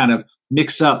seat to kind of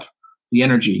mix up the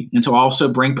energy and to also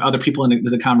bring other people into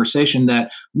the conversation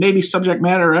that maybe subject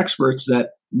matter experts that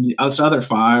us other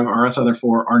 5 or us other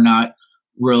 4 are not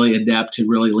really adept to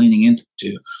really leaning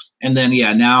into. And then,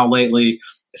 now lately,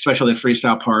 especially the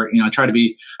freestyle part,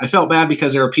 I felt bad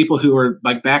because there were people who were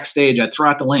like backstage. I'd throw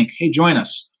out the link, hey, join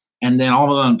us. And then all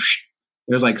of a sudden,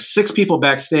 there's like 6 people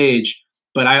backstage,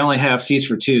 but I only have seats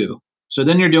for 2. So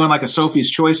then you're doing like a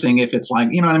Sophie's Choice thing if it's like,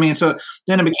 you know what I mean? So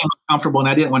then it became uncomfortable and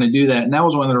I didn't want to do that. And that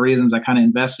was one of the reasons I kind of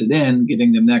invested in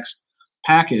getting the next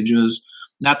package. Was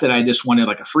not that I just wanted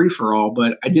like a free for all,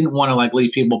 but I didn't want to like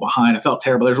leave people behind. I felt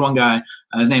terrible. There's one guy,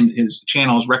 his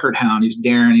channel is Record Hound. He's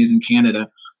Darren. He's in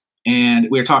Canada. And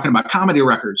we were talking about comedy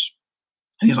records.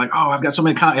 And he's like, oh, I've got so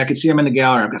many, I could see him in the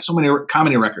gallery. I've got so many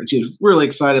comedy records. He was really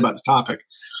excited about the topic.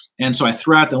 And so I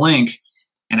threw out the link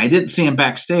and I didn't see him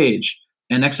backstage.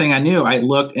 And next thing I knew, I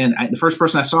looked and the first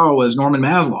person I saw was Norman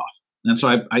Maslow. And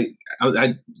so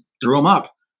I threw him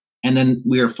up and then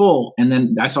we were full. And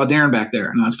then I saw Darren back there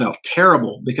and I felt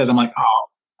terrible because I'm like, oh,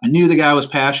 I knew the guy was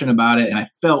passionate about it and I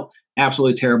felt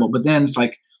absolutely terrible. But then it's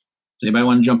like, does anybody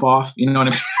want to jump off? You know what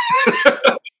I mean?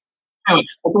 Anyway,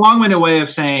 it's a long-winded way of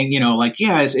saying,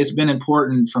 it's been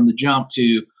important from the jump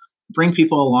to bring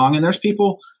people along. And there's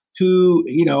people who,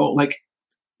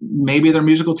 maybe their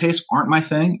musical tastes aren't my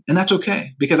thing. And that's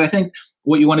okay. Because I think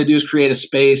what you want to do is create a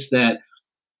space that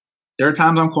there are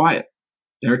times I'm quiet.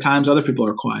 There are times other people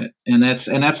are quiet. And that's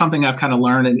something I've kind of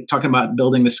learned. And talking about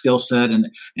building the skill set and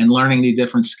learning the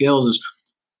different skills is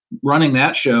running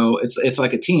that show. It's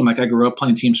like a team. Like I grew up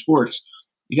playing team sports.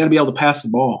 You got to be able to pass the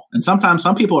ball. And sometimes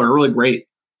some people are really great.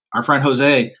 Our friend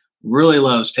Jose really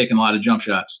loves taking a lot of jump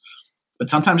shots. But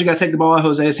sometimes you got to take the ball out of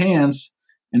Jose's hands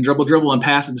and dribble and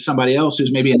pass it to somebody else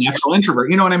who's maybe a natural introvert.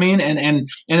 You know what I mean? And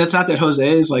it's not that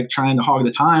Jose is like trying to hog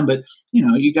the time, but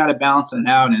you got to balance it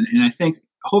out. And I think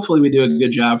hopefully we do a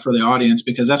good job for the audience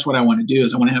because that's what I want to do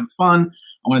is I want to have fun.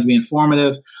 I want it to be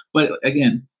informative. But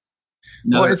again,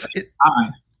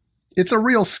 it's a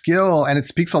real skill and it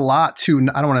speaks a lot to,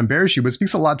 I don't want to embarrass you, but it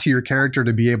speaks a lot to your character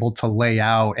to be able to lay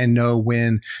out and know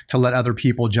when to let other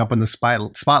people jump in the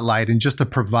spotlight and just to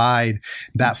provide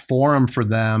that forum for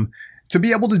them to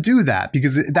be able to do that.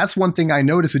 Because that's one thing I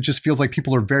notice. It just feels like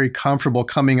people are very comfortable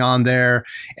coming on there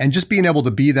and just being able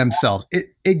to be themselves.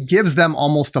 It gives them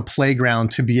almost a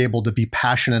playground to be able to be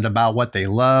passionate about what they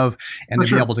love and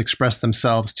to be able to express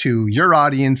themselves to your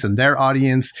audience and their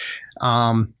audience.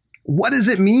 What does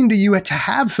it mean to you to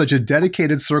have such a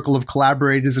dedicated circle of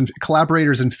collaborators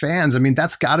and fans? I mean,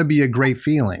 that's got to be a great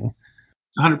feeling.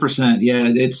 100%. Yeah.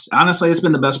 It's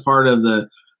been the best part of the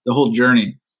whole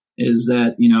journey is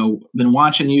that, been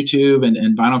watching YouTube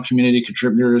and vinyl community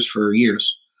contributors for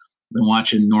years. Been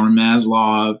watching Norman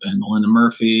Maslow and Melinda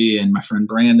Murphy and my friend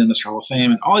Brandon, Mr. Hall of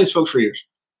Fame, and all these folks for years.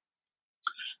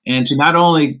 And to not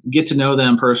only get to know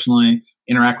them personally,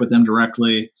 interact with them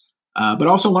directly, but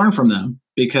also learn from them.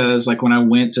 Because like when I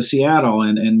went to Seattle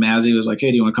and Mazzy was like,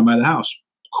 hey, do you want to come by the house?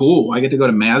 Cool. I get to go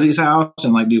to Mazzy's house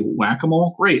and like do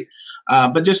whack-a-mole. Great.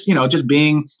 But just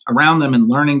being around them and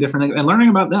learning different things and learning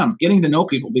about them, getting to know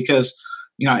people because,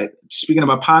 speaking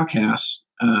about podcasts,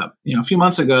 a few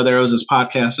months ago, there was this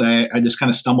podcast I just kind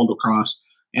of stumbled across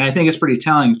And I think it's pretty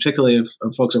telling, particularly of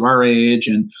folks of our age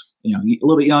and, a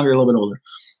little bit younger, a little bit older.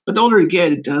 But the older you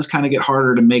get, it does kind of get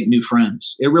harder to make new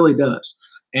friends. It really does.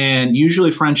 And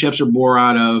usually friendships are born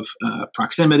out of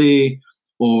proximity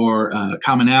or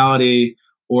commonality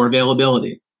or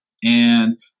availability.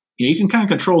 And you can kind of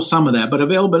control some of that, but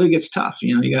availability gets tough.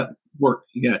 You got work,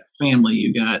 you got family,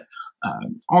 you got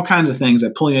all kinds of things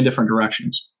that pull you in different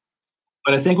directions.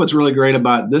 But I think what's really great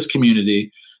about this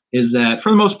community is that,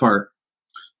 for the most part,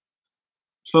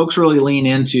 folks really lean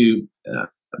into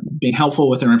being helpful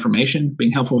with their information,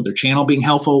 being helpful with their channel, being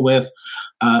helpful with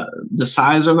the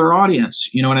size of their audience.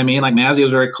 You know what I mean? Like Mazzy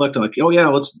was very quick to like, oh yeah,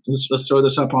 let's throw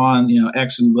this up on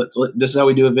X, and this is how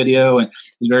we do a video. And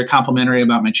he's very complimentary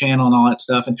about my channel and all that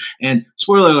stuff. And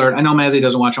spoiler alert, I know Mazzy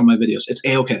doesn't watch all my videos. It's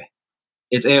A-okay.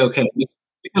 It's A-okay.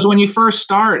 Because when you first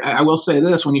start, I will say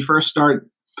this: when you first start,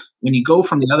 when you go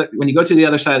to the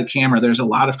other side of the camera, there's a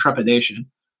lot of trepidation,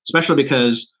 especially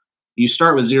because you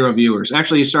start with 0 viewers.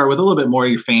 Actually, you start with a little bit more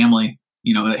of your family.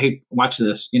 Hey, watch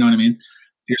this. You know what I mean?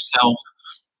 Yourself.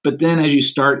 But then as you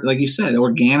start, like you said,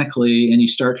 organically, and you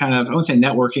start kind of, I wouldn't say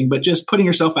networking, but just putting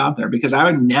yourself out there, because I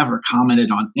would never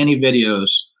commented on any videos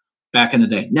back in the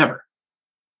day. Never.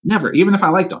 Even if I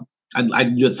liked them,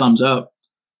 I'd do a thumbs up,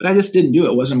 but I just didn't do it.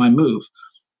 It wasn't my move.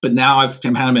 But now I've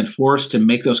kind of been forced to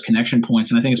make those connection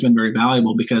points. And I think it's been very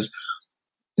valuable, because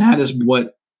that is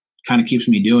what kind of keeps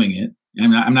me doing it.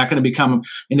 And I'm not going to become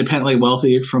independently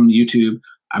wealthy from YouTube.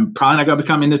 I'm probably not going to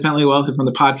become independently wealthy from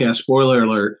the podcast. Spoiler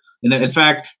alert. And in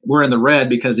fact, we're in the red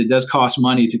because it does cost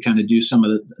money to kind of do some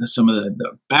of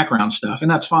the background stuff, and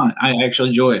that's fine. I actually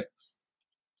enjoy it.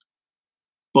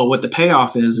 But what the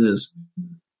payoff is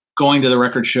going to the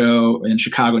record show in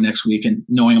Chicago next week and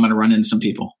knowing I'm going to run into some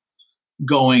people,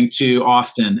 going to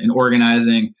Austin and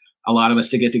organizing a lot of us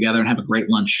to get together and have a great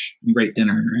lunch and great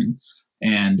dinner,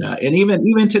 and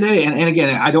even today. And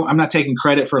again, I'm not taking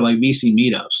credit for like VC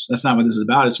meetups. That's not what this is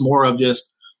about. It's more of just,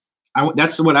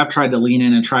 that's what I've tried to lean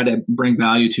in and try to bring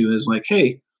value to, is like,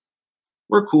 hey,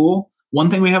 we're cool. One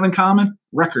thing we have in common,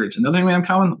 records. Another thing we have in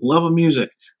common, love of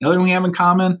music. Another thing we have in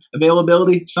common,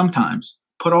 availability. Sometimes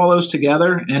put all those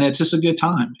together and it's just a good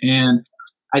time. And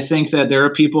I think that there are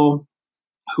people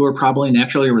who are probably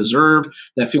naturally reserved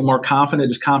that feel more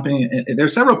confident.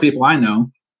 There's several people I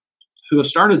know who have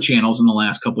started channels in the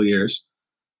last couple of years,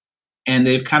 and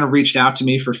they've kind of reached out to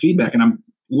me for feedback, and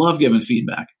love giving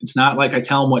feedback. It's not like I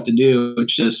tell them what to do.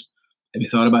 It's just, have you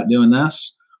thought about doing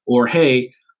this? Or,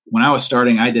 hey, when I was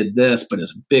starting, I did this, but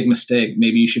it's a big mistake.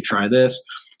 Maybe you should try this.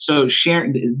 So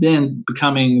then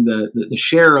becoming the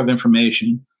share of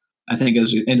information, I think,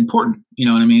 is important. You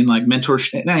know what I mean? Like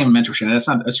mentorship, not even mentorship.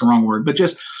 That's the wrong word, but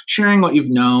just sharing what you've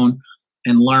known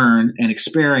and learned and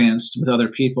experienced with other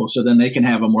people, so then they can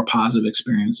have a more positive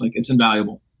experience. Like, it's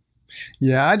invaluable.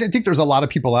 Yeah, I think there's a lot of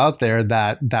people out there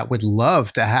that would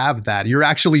love to have that. You're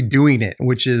actually doing it,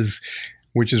 which is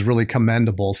really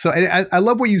commendable. So I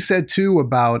love what you said too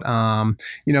about,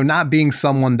 not being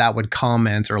someone that would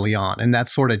comment early on. And that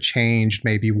sort of changed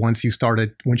maybe once you got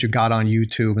on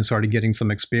YouTube and started getting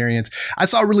some experience. I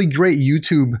saw a really great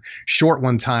YouTube short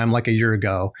one time, like a year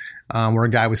ago, where a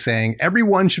guy was saying,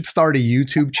 everyone should start a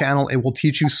YouTube channel. It will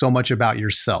teach you so much about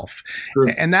yourself. Sure.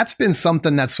 And that's been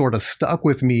something that sort of stuck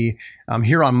with me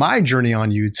here on my journey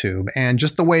on YouTube, and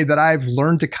just the way that I've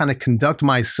learned to kind of conduct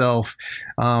myself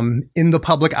in the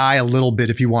public eye a little bit,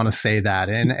 if you want to say that,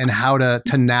 and how to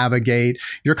navigate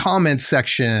your comments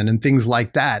section and things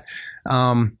like that.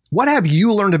 What have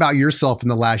you learned about yourself in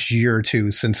the last year or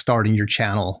two since starting your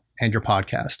channel and your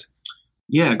podcast?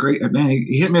 Yeah, great. Man,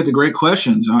 you hit me with the great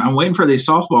questions. I'm waiting for these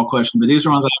softball questions, but these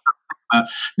are ones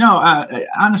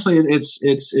honestly,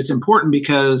 it's important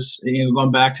because,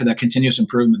 going back to that continuous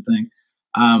improvement thing.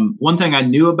 One thing I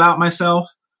knew about myself,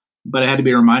 but I had to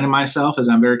be reminding myself, is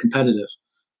I'm very competitive.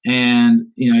 And,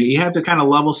 you have to kind of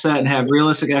level set and have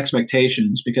realistic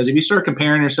expectations, because if you start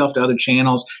comparing yourself to other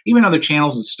channels, even other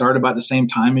channels that start about the same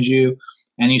time as you,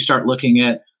 and you start looking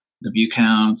at the view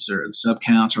counts or the sub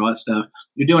counts or all that stuff,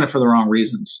 you're doing it for the wrong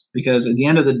reasons. Because at the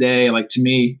end of the day, like, to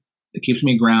me, it keeps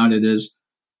me grounded is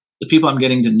the people I'm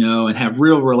getting to know and have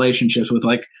real relationships with.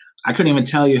 Like, I couldn't even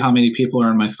tell you how many people are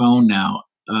on my phone now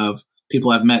of people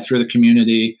I've met through the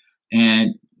community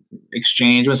and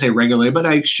exchange. I wouldn't say regularly, but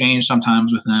I exchange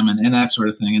sometimes with them and that sort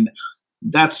of thing. And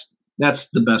that's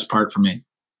the best part for me.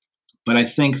 But I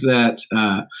think that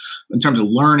in terms of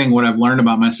learning, what I've learned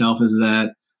about myself is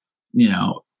that,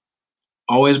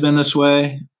 always been this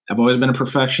way. I've always been a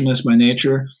perfectionist by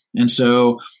nature. And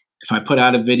so if I put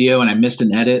out a video and I missed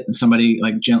an edit and somebody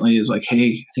like gently is like, hey,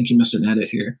 I think you missed an edit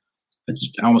here, I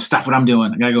almost stop what I'm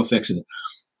doing. I got to go fix it.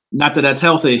 Not that that's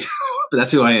healthy, but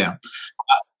that's who I am.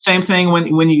 Same thing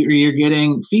when you're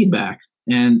getting feedback.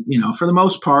 And, for the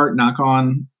most part, knock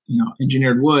on,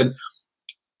 engineered wood,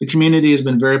 the community has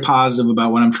been very positive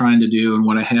about what I'm trying to do and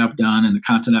what I have done and the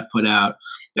content I've put out.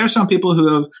 There are some people who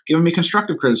have given me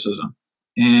constructive criticism.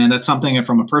 And that's something that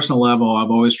from a personal level,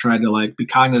 I've always tried to be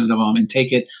cognizant of them and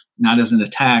take it not as an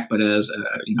attack, but as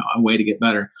a way to get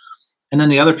better. And then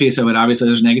the other piece of it, obviously,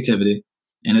 there's negativity.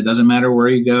 And it doesn't matter where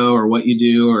you go or what you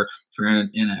do, or if you're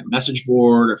in a message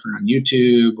board, or if you're on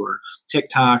YouTube or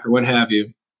TikTok or what have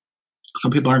you.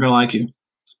 Some people aren't going to like you.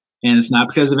 And it's not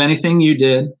because of anything you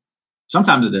did.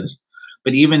 Sometimes it is.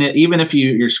 But even if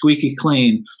you're squeaky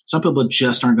clean, some people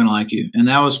just aren't going to like you. And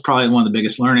that was probably one of the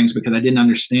biggest learnings, because I didn't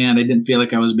understand. I didn't feel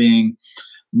like I was being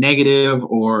negative,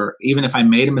 or even if I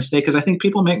made a mistake, because I think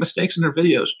people make mistakes in their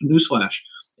videos. Newsflash,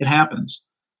 it happens.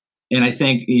 And I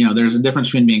think, there's a difference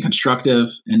between being constructive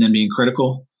and then being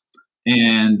critical.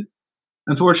 And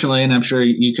unfortunately, and I'm sure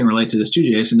you can relate to this too,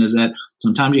 Jason, is that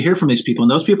sometimes you hear from these people, and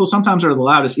those people sometimes are the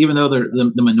loudest, even though they're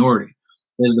the minority,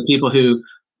 is the people who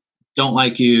don't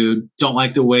like you, don't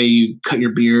like the way you cut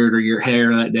your beard or your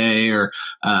hair that day, or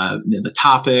the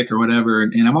topic or whatever.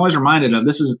 And I'm always reminded of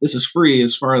this is free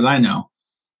as far as I know.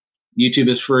 YouTube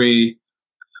is free,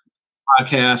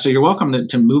 podcast, so you're welcome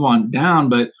to move on down.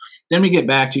 But then we get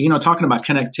back to, talking about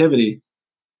connectivity.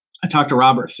 I talked to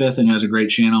Robert Fifth, and he has a great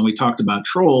channel. We talked about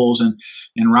trolls,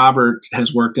 and Robert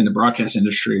has worked in the broadcast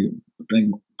industry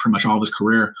pretty much all of his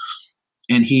career.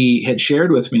 And he had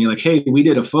shared with me, hey, we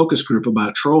did a focus group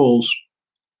about trolls.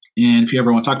 And if you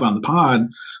ever want to talk about it on the pod,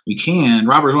 we can.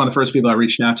 Robert was one of the first people I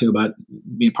reached out to about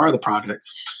being part of the project.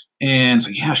 And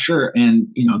it's yeah, sure. And,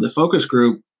 the focus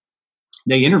group,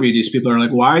 they interviewed these people. They're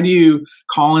like, why do you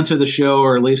call into the show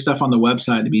or leave stuff on the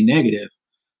website to be negative?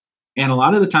 And a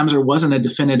lot of the times there wasn't a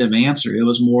definitive answer. It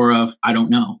was more of, I don't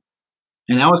know.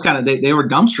 And that was kind of, they were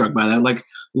dumbstruck by that.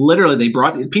 Literally,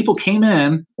 people came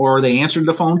in, or they answered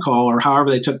the phone call, or however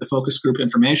they took the focus group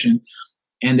information,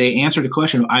 and they answered a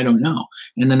question of, I don't know.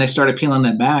 And then they started peeling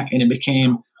that back, and it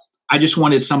became, I just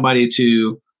wanted somebody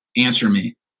to answer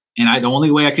me. And the only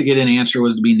way I could get an answer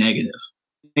was to be negative.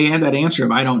 They had that answer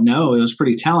of, I don't know. It was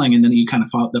pretty telling. And then you kind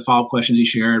of the follow-up questions he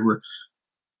shared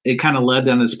it kind of led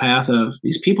down this path of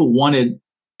these people wanted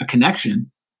a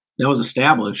connection that was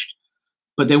established,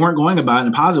 but they weren't going about it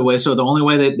in a positive way. So the only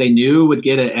way that they knew would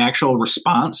get an actual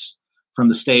response from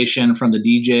the station, from the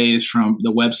DJs, from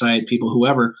the website, people,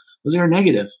 whoever, was they were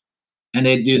negative. And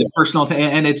they'd do the personal,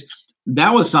 and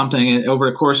that was something over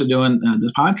the course of doing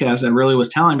this podcast that really was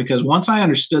telling, because once I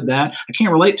understood that, I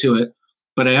can't relate to it,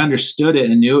 but I understood it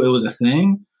and knew it was a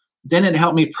thing. Then it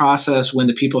helped me process when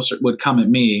the people would come at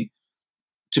me,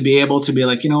 to be able to be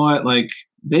like, you know what,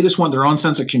 they just want their own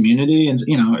sense of community. And,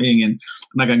 again,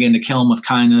 I'm not going to get into kill them with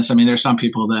kindness. I mean, there's some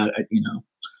people that,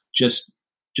 just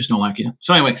don't like you.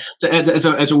 So anyway,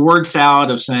 it's a word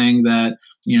salad of saying that,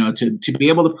 to be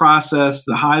able to process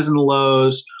the highs and the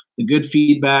lows, the good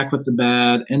feedback with the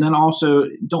bad, and then also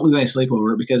don't lose any sleep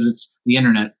over it, because it's the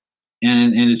internet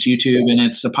and it's YouTube and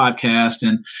it's the podcast,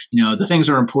 and, the things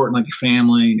that are important, like your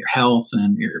family and your health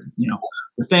and your,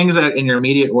 the things that in your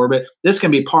immediate orbit, this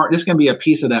can be a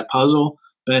piece of that puzzle.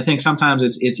 But I think sometimes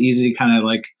it's easy to kind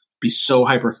of be so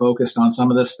hyper focused on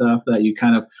some of this stuff that you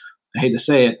kind of, I hate to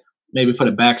say it, maybe put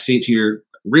a backseat to your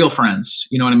real friends,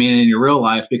 you know what I mean, in your real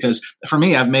life. Because for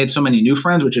me, I've made so many new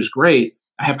friends, which is great.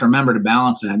 I have to remember to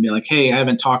balance that and be like, hey, I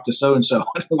haven't talked to so-and-so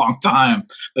in a long time,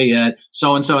 but yet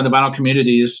so-and-so in the vinyl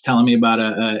community is telling me about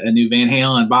a new Van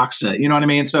Halen box set. You know what I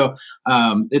mean? So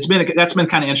that's been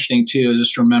kind of interesting too, is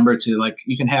just to remember to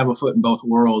you can have a foot in both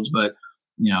worlds, but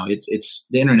it's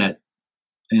the internet,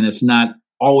 and it's not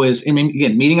always, I mean,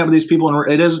 again, meeting up with these people,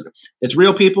 and it's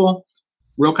real people,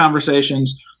 real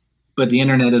conversations, but the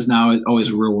internet is now always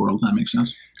a real world. That makes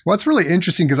sense. Well, it's really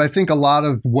interesting, because I think a lot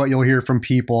of what you'll hear from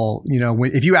people,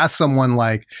 if you ask someone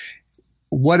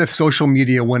what if social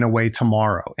media went away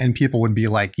tomorrow? And people would be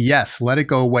like, yes, let it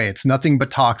go away. It's nothing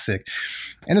but toxic.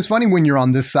 And it's funny when you're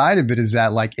on this side of it, is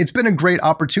that it's been a great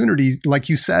opportunity, like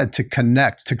you said, to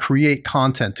connect, to create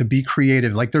content, to be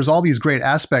creative. There's all these great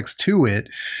aspects to it.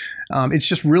 It's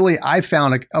just really, I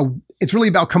found it's really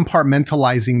about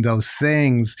compartmentalizing those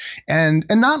things and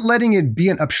not letting it be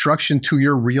an obstruction to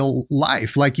your real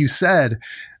life. Like you said,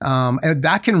 and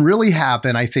that can really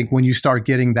happen, I think, when you start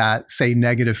getting that, say,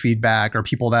 negative feedback, or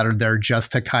people that are there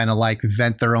just to kind of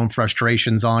vent their own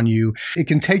frustrations on you. It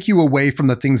can take you away from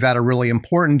the things that are really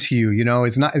important to you.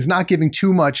 It's not giving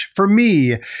too much. For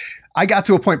me, I got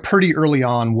to a point pretty early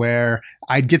on where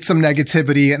I'd get some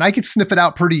negativity and I could sniff it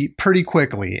out pretty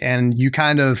quickly. And you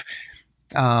kind of,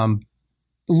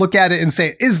 look at it and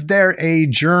say, is there a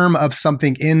germ of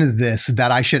something in this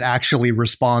that I should actually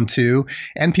respond to?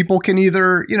 And people can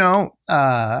either,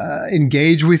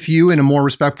 engage with you in a more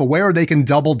respectful way, or they can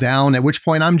double down, at which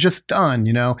point I'm just done.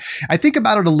 I think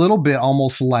about it a little bit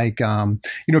almost like,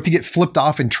 if you get flipped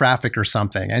off in traffic or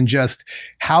something, and just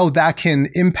how that can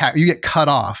impact, you get cut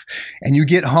off and you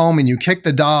get home and you kick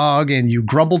the dog and you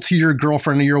grumble to your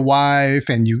girlfriend or your wife,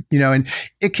 and and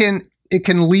it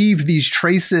can leave these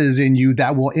traces in you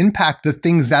that will impact the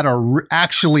things that are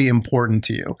actually important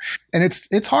to you. And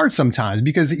it's hard sometimes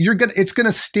because it's going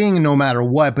to sting no matter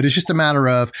what, but it's just a matter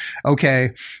of,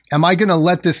 okay, am I going to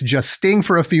let this just sting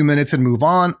for a few minutes and move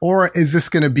on? Or is this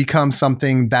going to become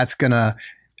something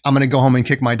I'm going to go home and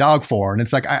kick my dog for? And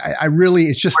it's like, I really,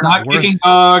 it's just We're not kicking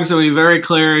dogs. So be very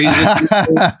clear.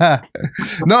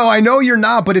 No, I know you're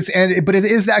not, but it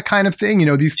is that kind of thing.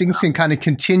 These things can kind of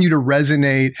continue to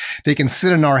resonate. They can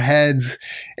sit in our heads,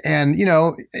 and,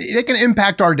 they can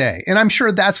impact our day. And I'm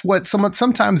sure that's what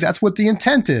sometimes that's what the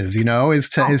intent is, is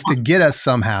to get us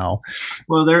somehow.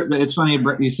 Well, it's funny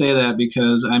you say that,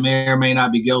 because I may or may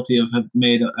not be guilty of have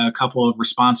made a couple of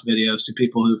response videos to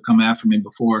people who've come after me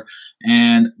before.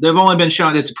 And they've only been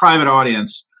shown, it's a private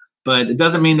audience, but it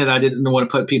doesn't mean that I didn't want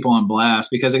to put people on blast,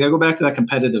 because I got to go back to that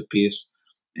competitive piece.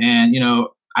 And,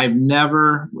 I've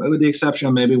never, with the exception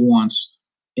of maybe once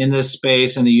in this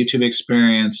space, in the YouTube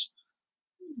experience,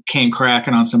 came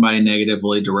cracking on somebody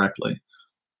negatively directly.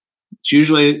 It's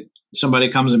usually somebody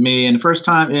comes at me, and the first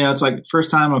time, it's like,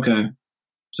 first time, okay.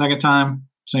 Second time,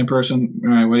 same person.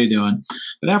 All right, what are you doing?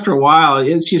 But after a while,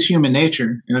 it's just human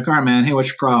nature. You're like, all right, man, hey, what's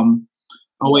your problem?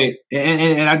 Oh, wait.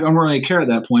 And I don't really care at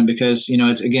that point, because,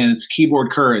 it's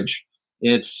keyboard courage.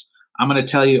 I'm going to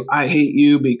tell you, I hate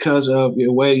you because of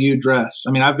the way you dress.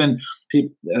 I mean,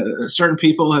 certain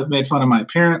people have made fun of my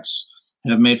appearance,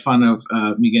 have made fun of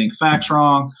me getting facts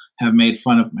wrong, have made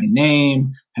fun of my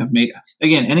name, have made,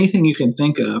 again, anything you can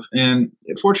think of. And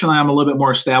fortunately, I'm a little bit more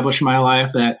established in my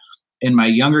life, that in my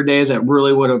younger days, that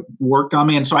really would have worked on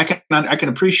me. And so I can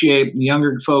appreciate the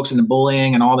younger folks and the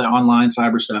bullying and all that online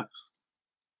cyber stuff.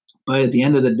 But at the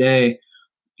end of the day,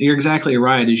 you're exactly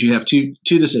right, is you have two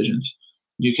decisions.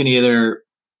 You can either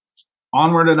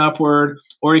onward and upward,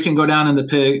 or you can go down in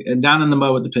the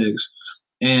mud with the pigs.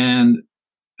 And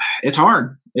it's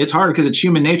hard. It's hard because it's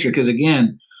human nature. Because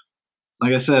again,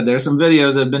 like I said, there's some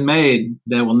videos that have been made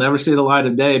that will never see the light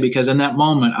of day, because in that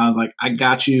moment I was like, I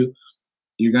got you.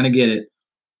 You're going to get it.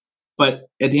 But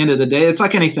at the end of the day, it's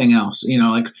like anything else.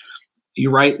 Like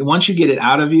you're right. Once you get it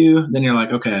out of you, then you're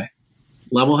like, okay,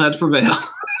 level heads prevail.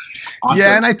 Awesome.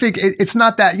 Yeah. And I think it's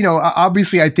not that,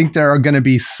 obviously I think there are going to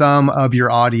be some of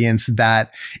your audience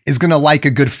that is going to like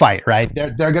a good fight, right?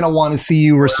 They're going to want to see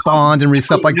you respond and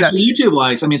stuff like that. YouTube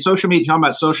likes, social media, talking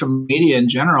about social media in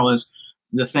general, is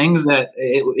the things that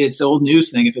it's the old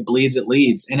news thing. If it bleeds, it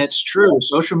leads. And it's true.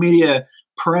 Social media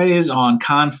preys on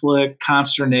conflict,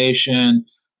 consternation,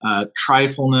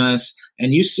 trifleness.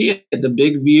 And you see it, the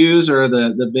big views or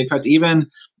the big fights. Even,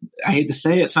 I hate to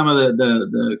say it, some of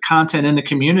the content in the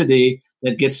community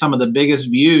that gets some of the biggest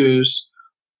views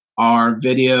are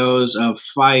videos of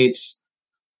fights,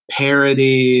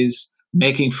 parodies,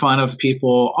 making fun of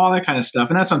people, all that kind of stuff.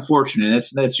 And that's unfortunate.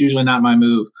 That's usually not my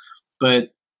move, but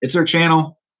it's their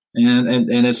channel and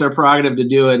it's their prerogative to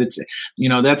do it. It's,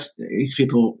 that's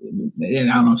people, and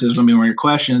I don't know if this is going to be one of your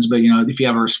questions, but if you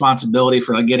have a responsibility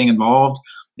for getting involved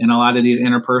in a lot of these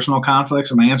interpersonal conflicts,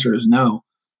 and my answer is no,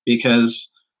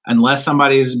 because unless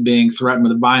somebody's being threatened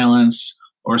with violence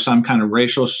or some kind of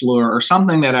racial slur or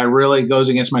something that I really goes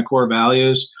against my core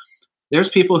values, there's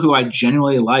people who I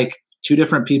genuinely like, two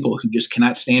different people who just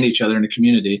cannot stand each other in a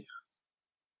community.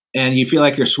 And you feel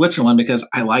like you're Switzerland because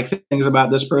I like things about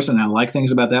this person, I like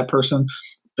things about that person.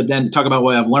 But then talk about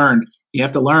what I've learned. You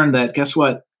have to learn that, guess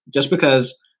what? Just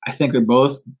because I think they're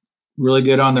both really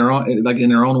good on their own, like in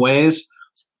their own ways,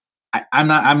 I'm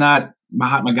not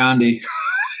Mahatma Gandhi.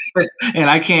 And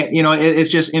I can't,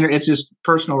 it's just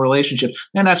personal relationship.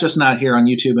 And that's just not here on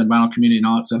YouTube and vinyl community and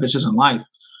all that stuff. It's just in life.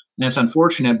 And that's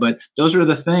unfortunate. But those are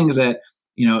the things that,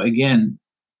 again,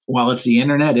 while it's the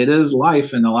internet, it is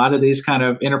life. And a lot of these kind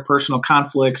of interpersonal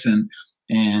conflicts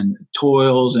and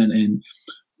toils and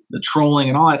the trolling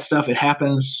and all that stuff, it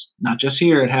happens not just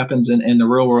here, it happens in the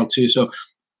real world too. So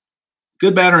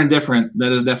good, bad, or indifferent,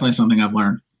 that is definitely something I've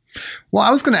learned. Well,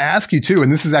 I was going to ask you too,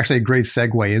 and this is actually a great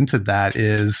segue into that,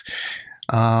 is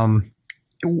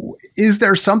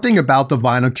there something about the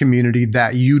vinyl community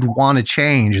that you'd want to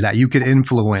change, that you could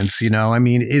influence? I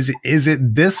mean, is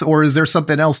it this, or is there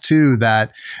something else too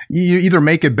that you either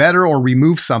make it better or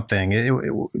remove something?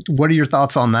 What are your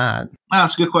thoughts on that? Wow,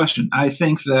 that's a good question. I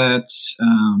think that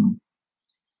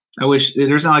I wish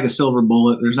there's not like a silver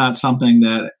bullet. There's not something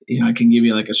that, I can give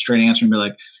you like a straight answer and be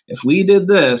like, if we did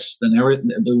this, then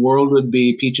the world would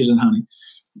be peaches and honey.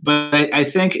 But I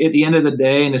think at the end of the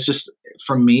day, and it's just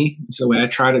from me, it's the way I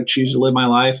try to choose to live my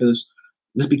life, is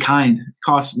just be kind. It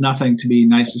costs nothing to be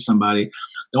nice to somebody.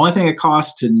 The only thing it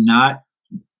costs to not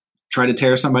try to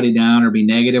tear somebody down or be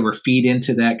negative or feed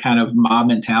into that kind of mob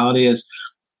mentality is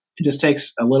it just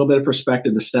takes a little bit of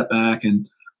perspective to step back and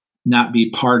not be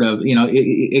part of,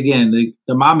 again,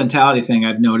 the mob mentality thing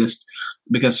I've noticed,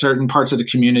 because certain parts of the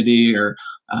community are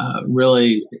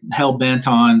really hell bent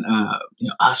on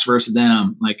us versus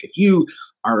them. Like if you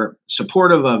are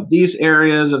supportive of these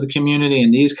areas of the community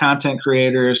and these content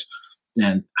creators,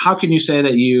 then how can you say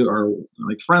that you are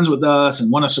like friends with us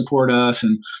and want to support us?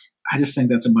 And I just think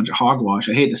that's a bunch of hogwash.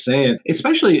 I hate to say it.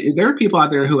 Especially there are people out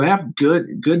there who have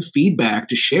good feedback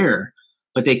to share,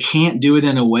 but they can't do it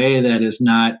in a way that is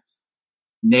not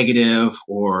negative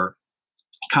or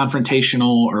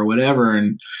confrontational or whatever.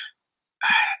 And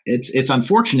it's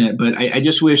unfortunate, but I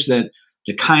just wish that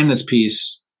the kindness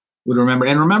piece would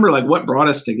remember like what brought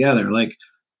us together, like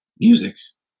music,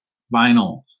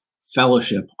 vinyl,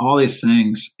 fellowship, all these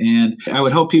things. And I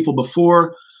would hope people,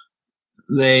 before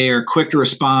they are quick to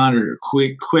respond or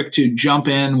quick to jump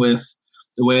in with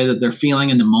the way that they're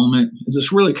feeling in the moment, is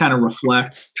just really kind of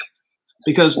reflect,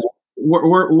 because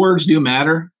words do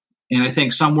matter. And I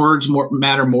think some words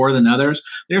matter more than others.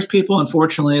 There's people,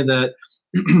 unfortunately, that,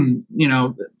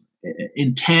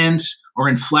 intent or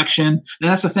inflection. And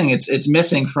that's the thing. It's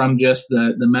missing from just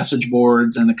the message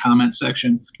boards and the comment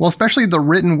section. Well, especially the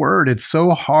written word. It's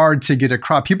so hard to get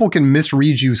across. People can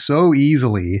misread you so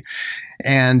easily,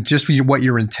 and just what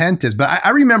your intent is. But I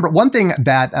remember one thing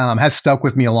that has stuck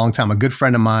with me a long time. A good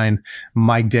friend of mine,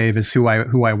 Mike Davis, who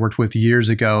I worked with years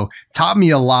ago, taught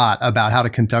me a lot about how to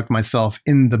conduct myself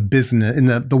in the business, in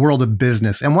the world of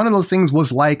business. And one of those things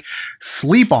was like,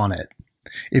 sleep on it.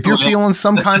 If you're feeling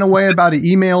some kind of way about an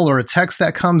email or a text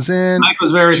that comes in, Mike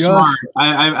was very smart.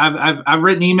 I've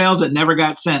written emails that never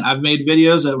got sent. I've made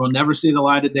videos that will never see the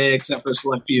light of day except for a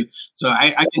select few. So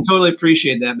I can totally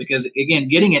appreciate that, because again,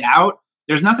 getting it out,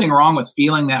 there's nothing wrong with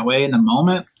feeling that way in the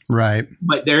moment. Right.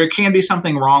 But there can be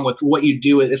something wrong with what you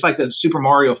do. It's like the Super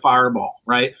Mario fireball,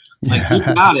 right? Like you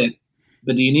got it,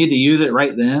 but do you need to use it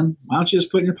right then? Why don't you just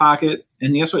put it in your pocket?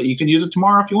 And guess what? You can use it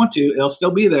tomorrow if you want to. It'll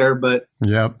still be there, but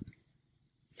yep.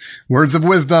 Words of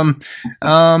wisdom.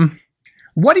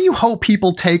 What do you hope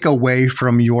people take away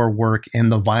from your work in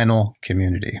the vinyl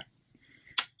community?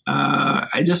 I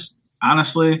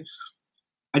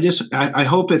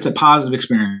hope it's a positive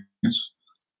experience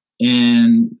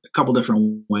in a couple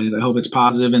different ways. I hope it's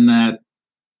positive in that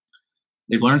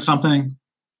they've learned something.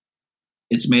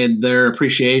 It's made their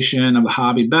appreciation of the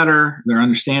hobby better, their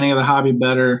understanding of the hobby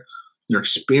better, their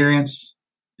experience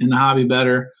in the hobby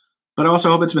better. But I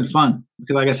also hope it's been fun,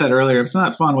 because like I said earlier, if it's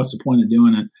not fun, what's the point of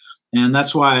doing it? And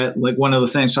that's why, like, one of the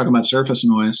things talking about surface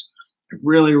noise, I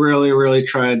really, really, really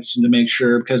tried to make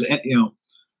sure, because,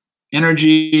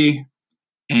 energy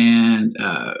and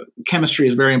chemistry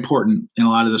is very important in a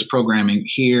lot of this programming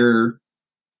here,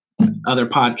 other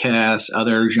podcasts,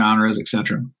 other genres,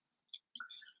 etc.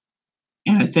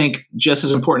 And I think just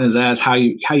as important as that is how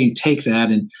you take that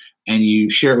and you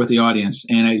share it with the audience.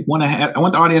 And I want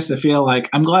the audience to feel like,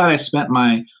 I'm glad I spent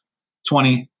my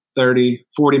 20, 30,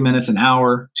 40 minutes, an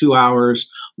hour, 2 hours,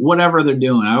 whatever they're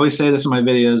doing. I always say this in my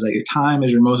videos, that your time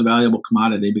is your most valuable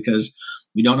commodity, because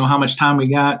we don't know how much time we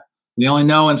got. We only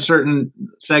know in certain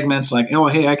segments, like, oh,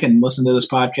 hey, I can listen to this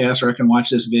podcast, or I can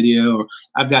watch this video, or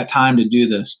I've got time to do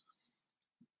this.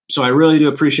 So I really do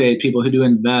appreciate people who do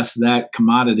invest that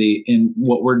commodity in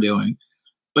what we're doing.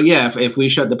 But yeah, if we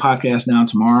shut the podcast down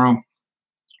tomorrow,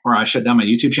 or I shut down my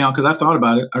YouTube channel, because I've thought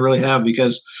about it, I really have,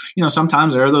 because,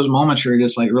 sometimes there are those moments where you're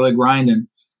just like really grinding,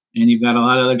 and you've got a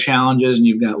lot of other challenges, and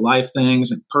you've got life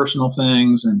things and personal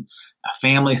things and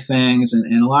family things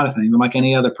and a lot of things. I'm like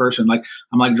any other person. Like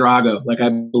I'm like Drago, like I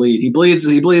bleed. He bleeds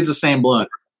the same blood.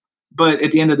 But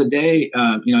at the end of the day,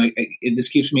 it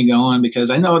just keeps me going, because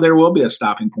I know there will be a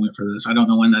stopping point for this. I don't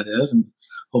know when that is, and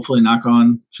hopefully, knock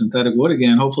on synthetic wood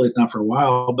again. Hopefully it's not for a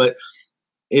while, but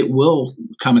it will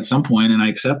come at some point, and I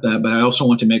accept that. But I also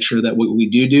want to make sure that what we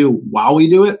do while we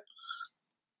do it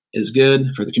is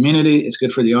good for the community, it's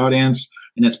good for the audience,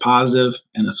 and it's positive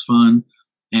and it's fun,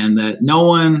 and that no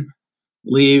one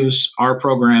leaves our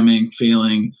programming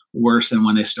feeling worse than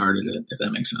when they started it, if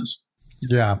that makes sense.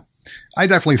 Yeah. I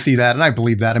definitely see that, and I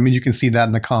believe that. I mean, you can see that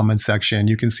in the comment section.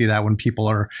 You can see that when people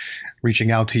are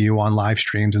reaching out to you on live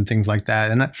streams and things like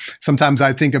that. And sometimes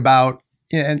I think about,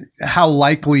 and how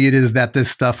likely it is that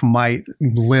this stuff might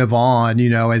live on,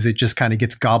 as it just kind of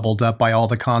gets gobbled up by all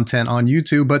the content on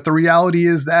YouTube. But the reality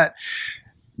is that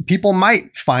people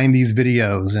might find these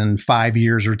videos in 5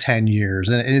 years or 10 years.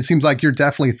 And it seems like you're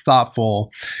definitely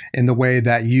thoughtful in the way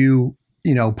that you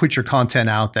put your content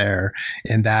out there,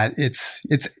 and that it's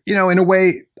in a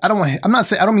way, I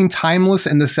don't mean timeless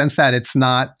in the sense that it's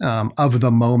not of the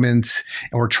moment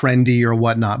or trendy or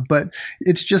whatnot, but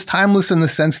it's just timeless in the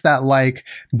sense that like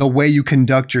the way you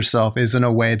conduct yourself is in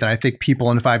a way that I think people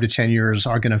in 5 to 10 years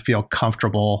are going to feel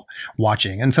comfortable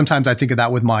watching. And sometimes I think of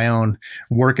that with my own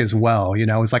work as well.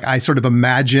 It's like I sort of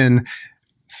imagine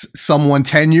someone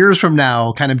 10 years from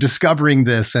now kind of discovering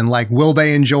this and like, will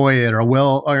they enjoy it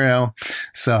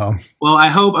so. Well, I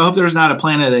hope there's not a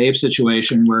Planet of the Apes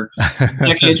situation where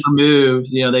decades removed,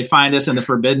 they find us in the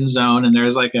forbidden zone and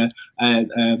there's like a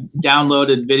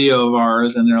downloaded video of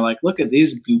ours and they're like, look at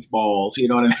these goofballs. You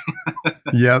know what I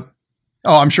mean? Yep.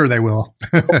 Oh, I'm sure they will.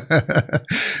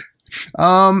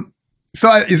 So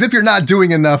as if you're not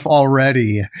doing enough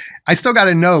already, I still got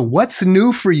to know what's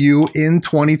new for you in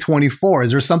 2024.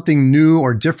 Is there something new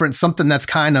or different, something that's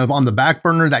kind of on the back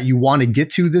burner that you want to get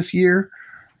to this year?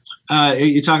 Are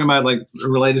you talking about like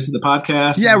related to the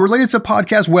podcast? Yeah, related to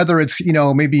podcast, whether it's,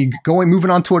 maybe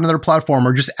moving on to another platform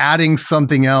or just adding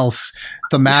something else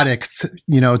thematic,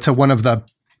 to one of the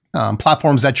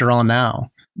platforms that you're on now.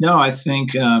 No, I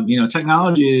think,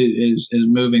 technology is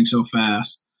moving so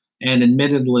fast. And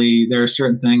admittedly, there are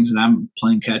certain things that I'm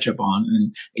playing catch up on.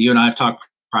 And you and I have talked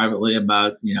privately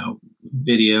about,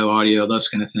 video, audio, those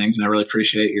kind of things. And I really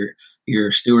appreciate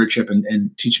your stewardship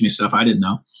and teaching me stuff I didn't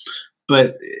know.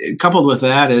 But coupled with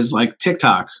that is like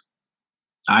TikTok.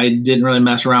 I didn't really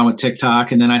mess around with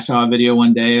TikTok. And then I saw a video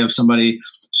one day of somebody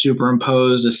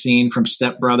superimposed a scene from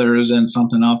Step Brothers and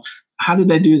something else. How did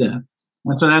they do that?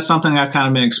 And so that's something I've kind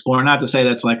of been exploring. Not to say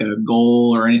that's like a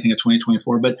goal or anything of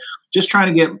 2024, but just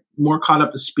trying to get more caught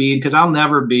up to speed, because I'll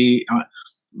never be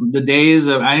the days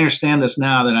of, I understand this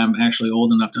now that I'm actually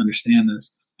old enough to understand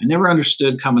this. I never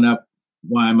understood coming up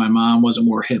why my mom wasn't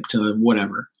more hip to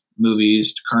whatever,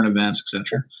 movies, to current events,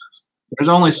 etc. There's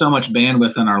only so much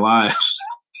bandwidth in our lives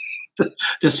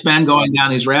to spend going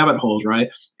down these rabbit holes, right?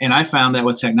 And I found that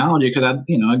with technology, because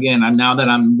now that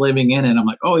I'm living in it, I'm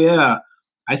like, oh yeah,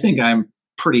 I think I'm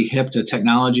pretty hip to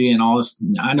technology and all this.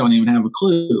 I don't even have a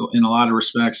clue in a lot of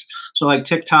respects. So like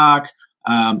TikTok,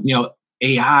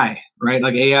 AI, right?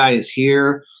 Like AI is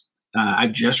here.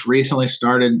 I've just recently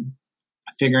started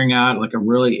figuring out like a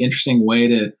really interesting way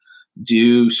to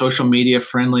do social media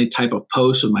friendly type of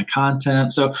posts with my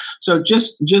content. So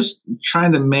just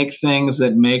trying to make things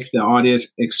that make the audience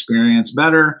experience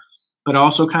better, but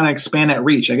also kind of expand that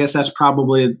reach. I guess that's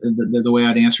probably the way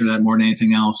I'd answer that more than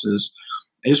anything else is,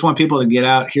 I just want people to get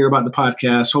out, hear about the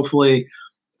podcast, hopefully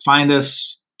find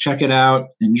us, check it out,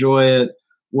 enjoy it,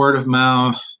 word of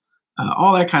mouth,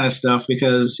 all that kind of stuff.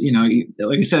 Because,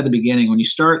 like I said at the beginning, when you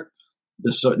start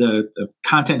the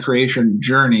content creation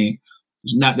journey,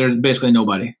 there's basically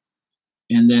nobody.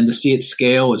 And then to see it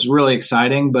scale is really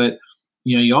exciting. But,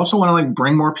 you also want to like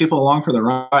bring more people along for the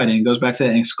ride. And it goes back to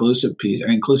that inclusive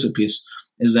piece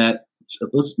is that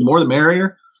the more the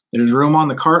merrier. There's room on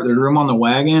the cart, there's room on the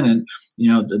wagon, and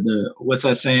the what's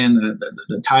that saying?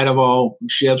 The tide of all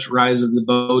ships rises the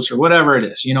boats, or whatever it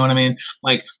is. You know what I mean?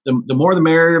 Like the more the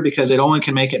merrier, because it only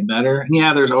can make it better. And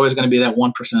yeah, there's always going to be that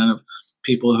 1% of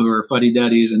people who are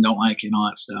fuddy-duddies and don't like all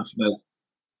that stuff. But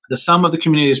the sum of the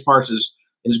community's parts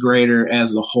is greater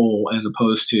as the whole, as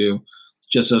opposed to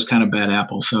just those kind of bad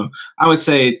apples. So I would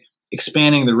say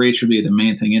expanding the reach would be the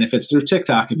main thing. And if it's through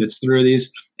TikTok, if it's through these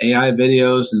AI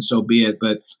videos, then so be it.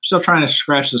 But I'm still trying to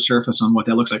scratch the surface on what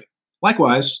that looks like.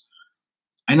 Likewise,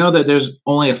 I know that there's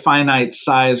only a finite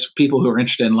size people who are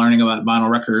interested in learning about vinyl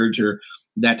records or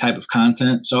that type of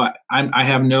content. So I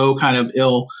have no kind of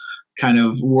ill kind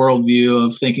of worldview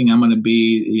of thinking I'm going to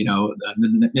be,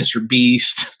 the Mr.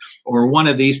 Beast or one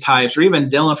of these types, or even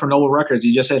Dylan from Noble Records.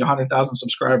 He just had 100,000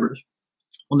 subscribers.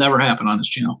 Will never happen on this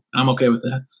channel. I'm okay with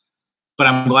that. But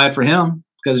I'm glad for him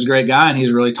because he's a great guy and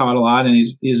he's really taught a lot, and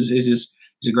he's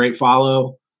a great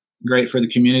follow, great for the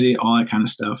community, all that kind of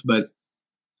stuff. But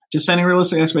just setting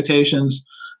realistic expectations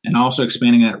and also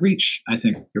expanding that reach, I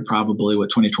think, are probably what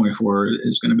 2024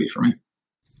 is going to be for me.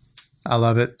 I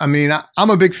love it. I mean, I'm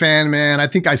a big fan, man. I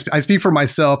think I speak for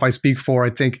myself. I speak for, I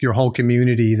think, your whole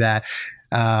community that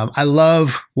I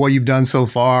love what you've done so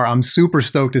far. I'm super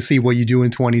stoked to see what you do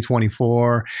in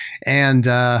 2024. And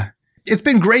It's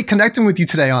been great connecting with you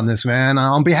today on this, man.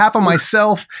 On behalf of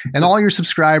myself and all your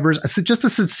subscribers, just a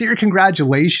sincere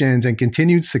congratulations and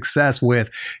continued success with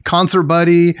Concert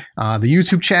Buddie, the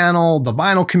YouTube channel, the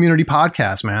Vinyl Community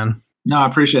Podcast, man. No, I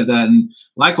appreciate that. And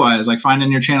likewise, like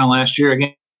finding your channel last year,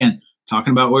 again,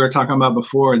 talking about what we were talking about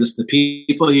before, just the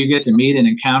people you get to meet and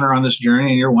encounter on this journey,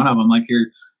 and you're one of them. Like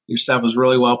your stuff was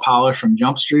really well polished from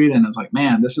Jump Street, and I was like,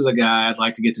 man, this is a guy I'd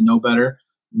like to get to know better,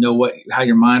 know how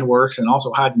your mind works, and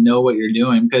also how to know what you're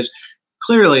doing. Because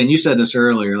clearly, and you said this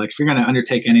earlier, like if you're going to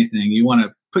undertake anything, you want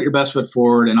to put your best foot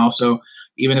forward, and also,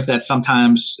 even if that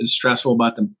sometimes is stressful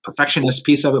about the perfectionist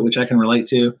piece of it, which I can relate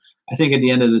to, I think at the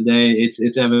end of the day,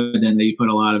 it's evident that you put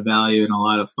a lot of value and a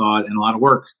lot of thought and a lot of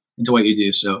work into what you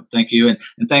do. So thank you. And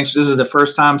thanks. This is the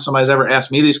first time somebody's ever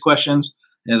asked me these questions.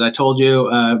 As I told you,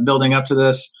 building up to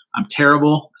this, I'm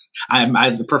terrible.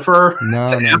 I prefer to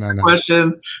ask the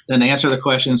questions than to answer the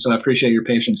questions. So I appreciate your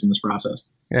patience in this process.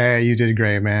 Yeah, you did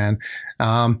great, man.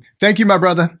 Thank you, my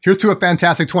brother. Here's to a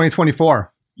fantastic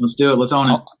 2024. Let's do it. Let's own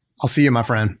it. I'll see you, my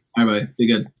friend. All right, buddy. Be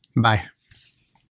good. Bye.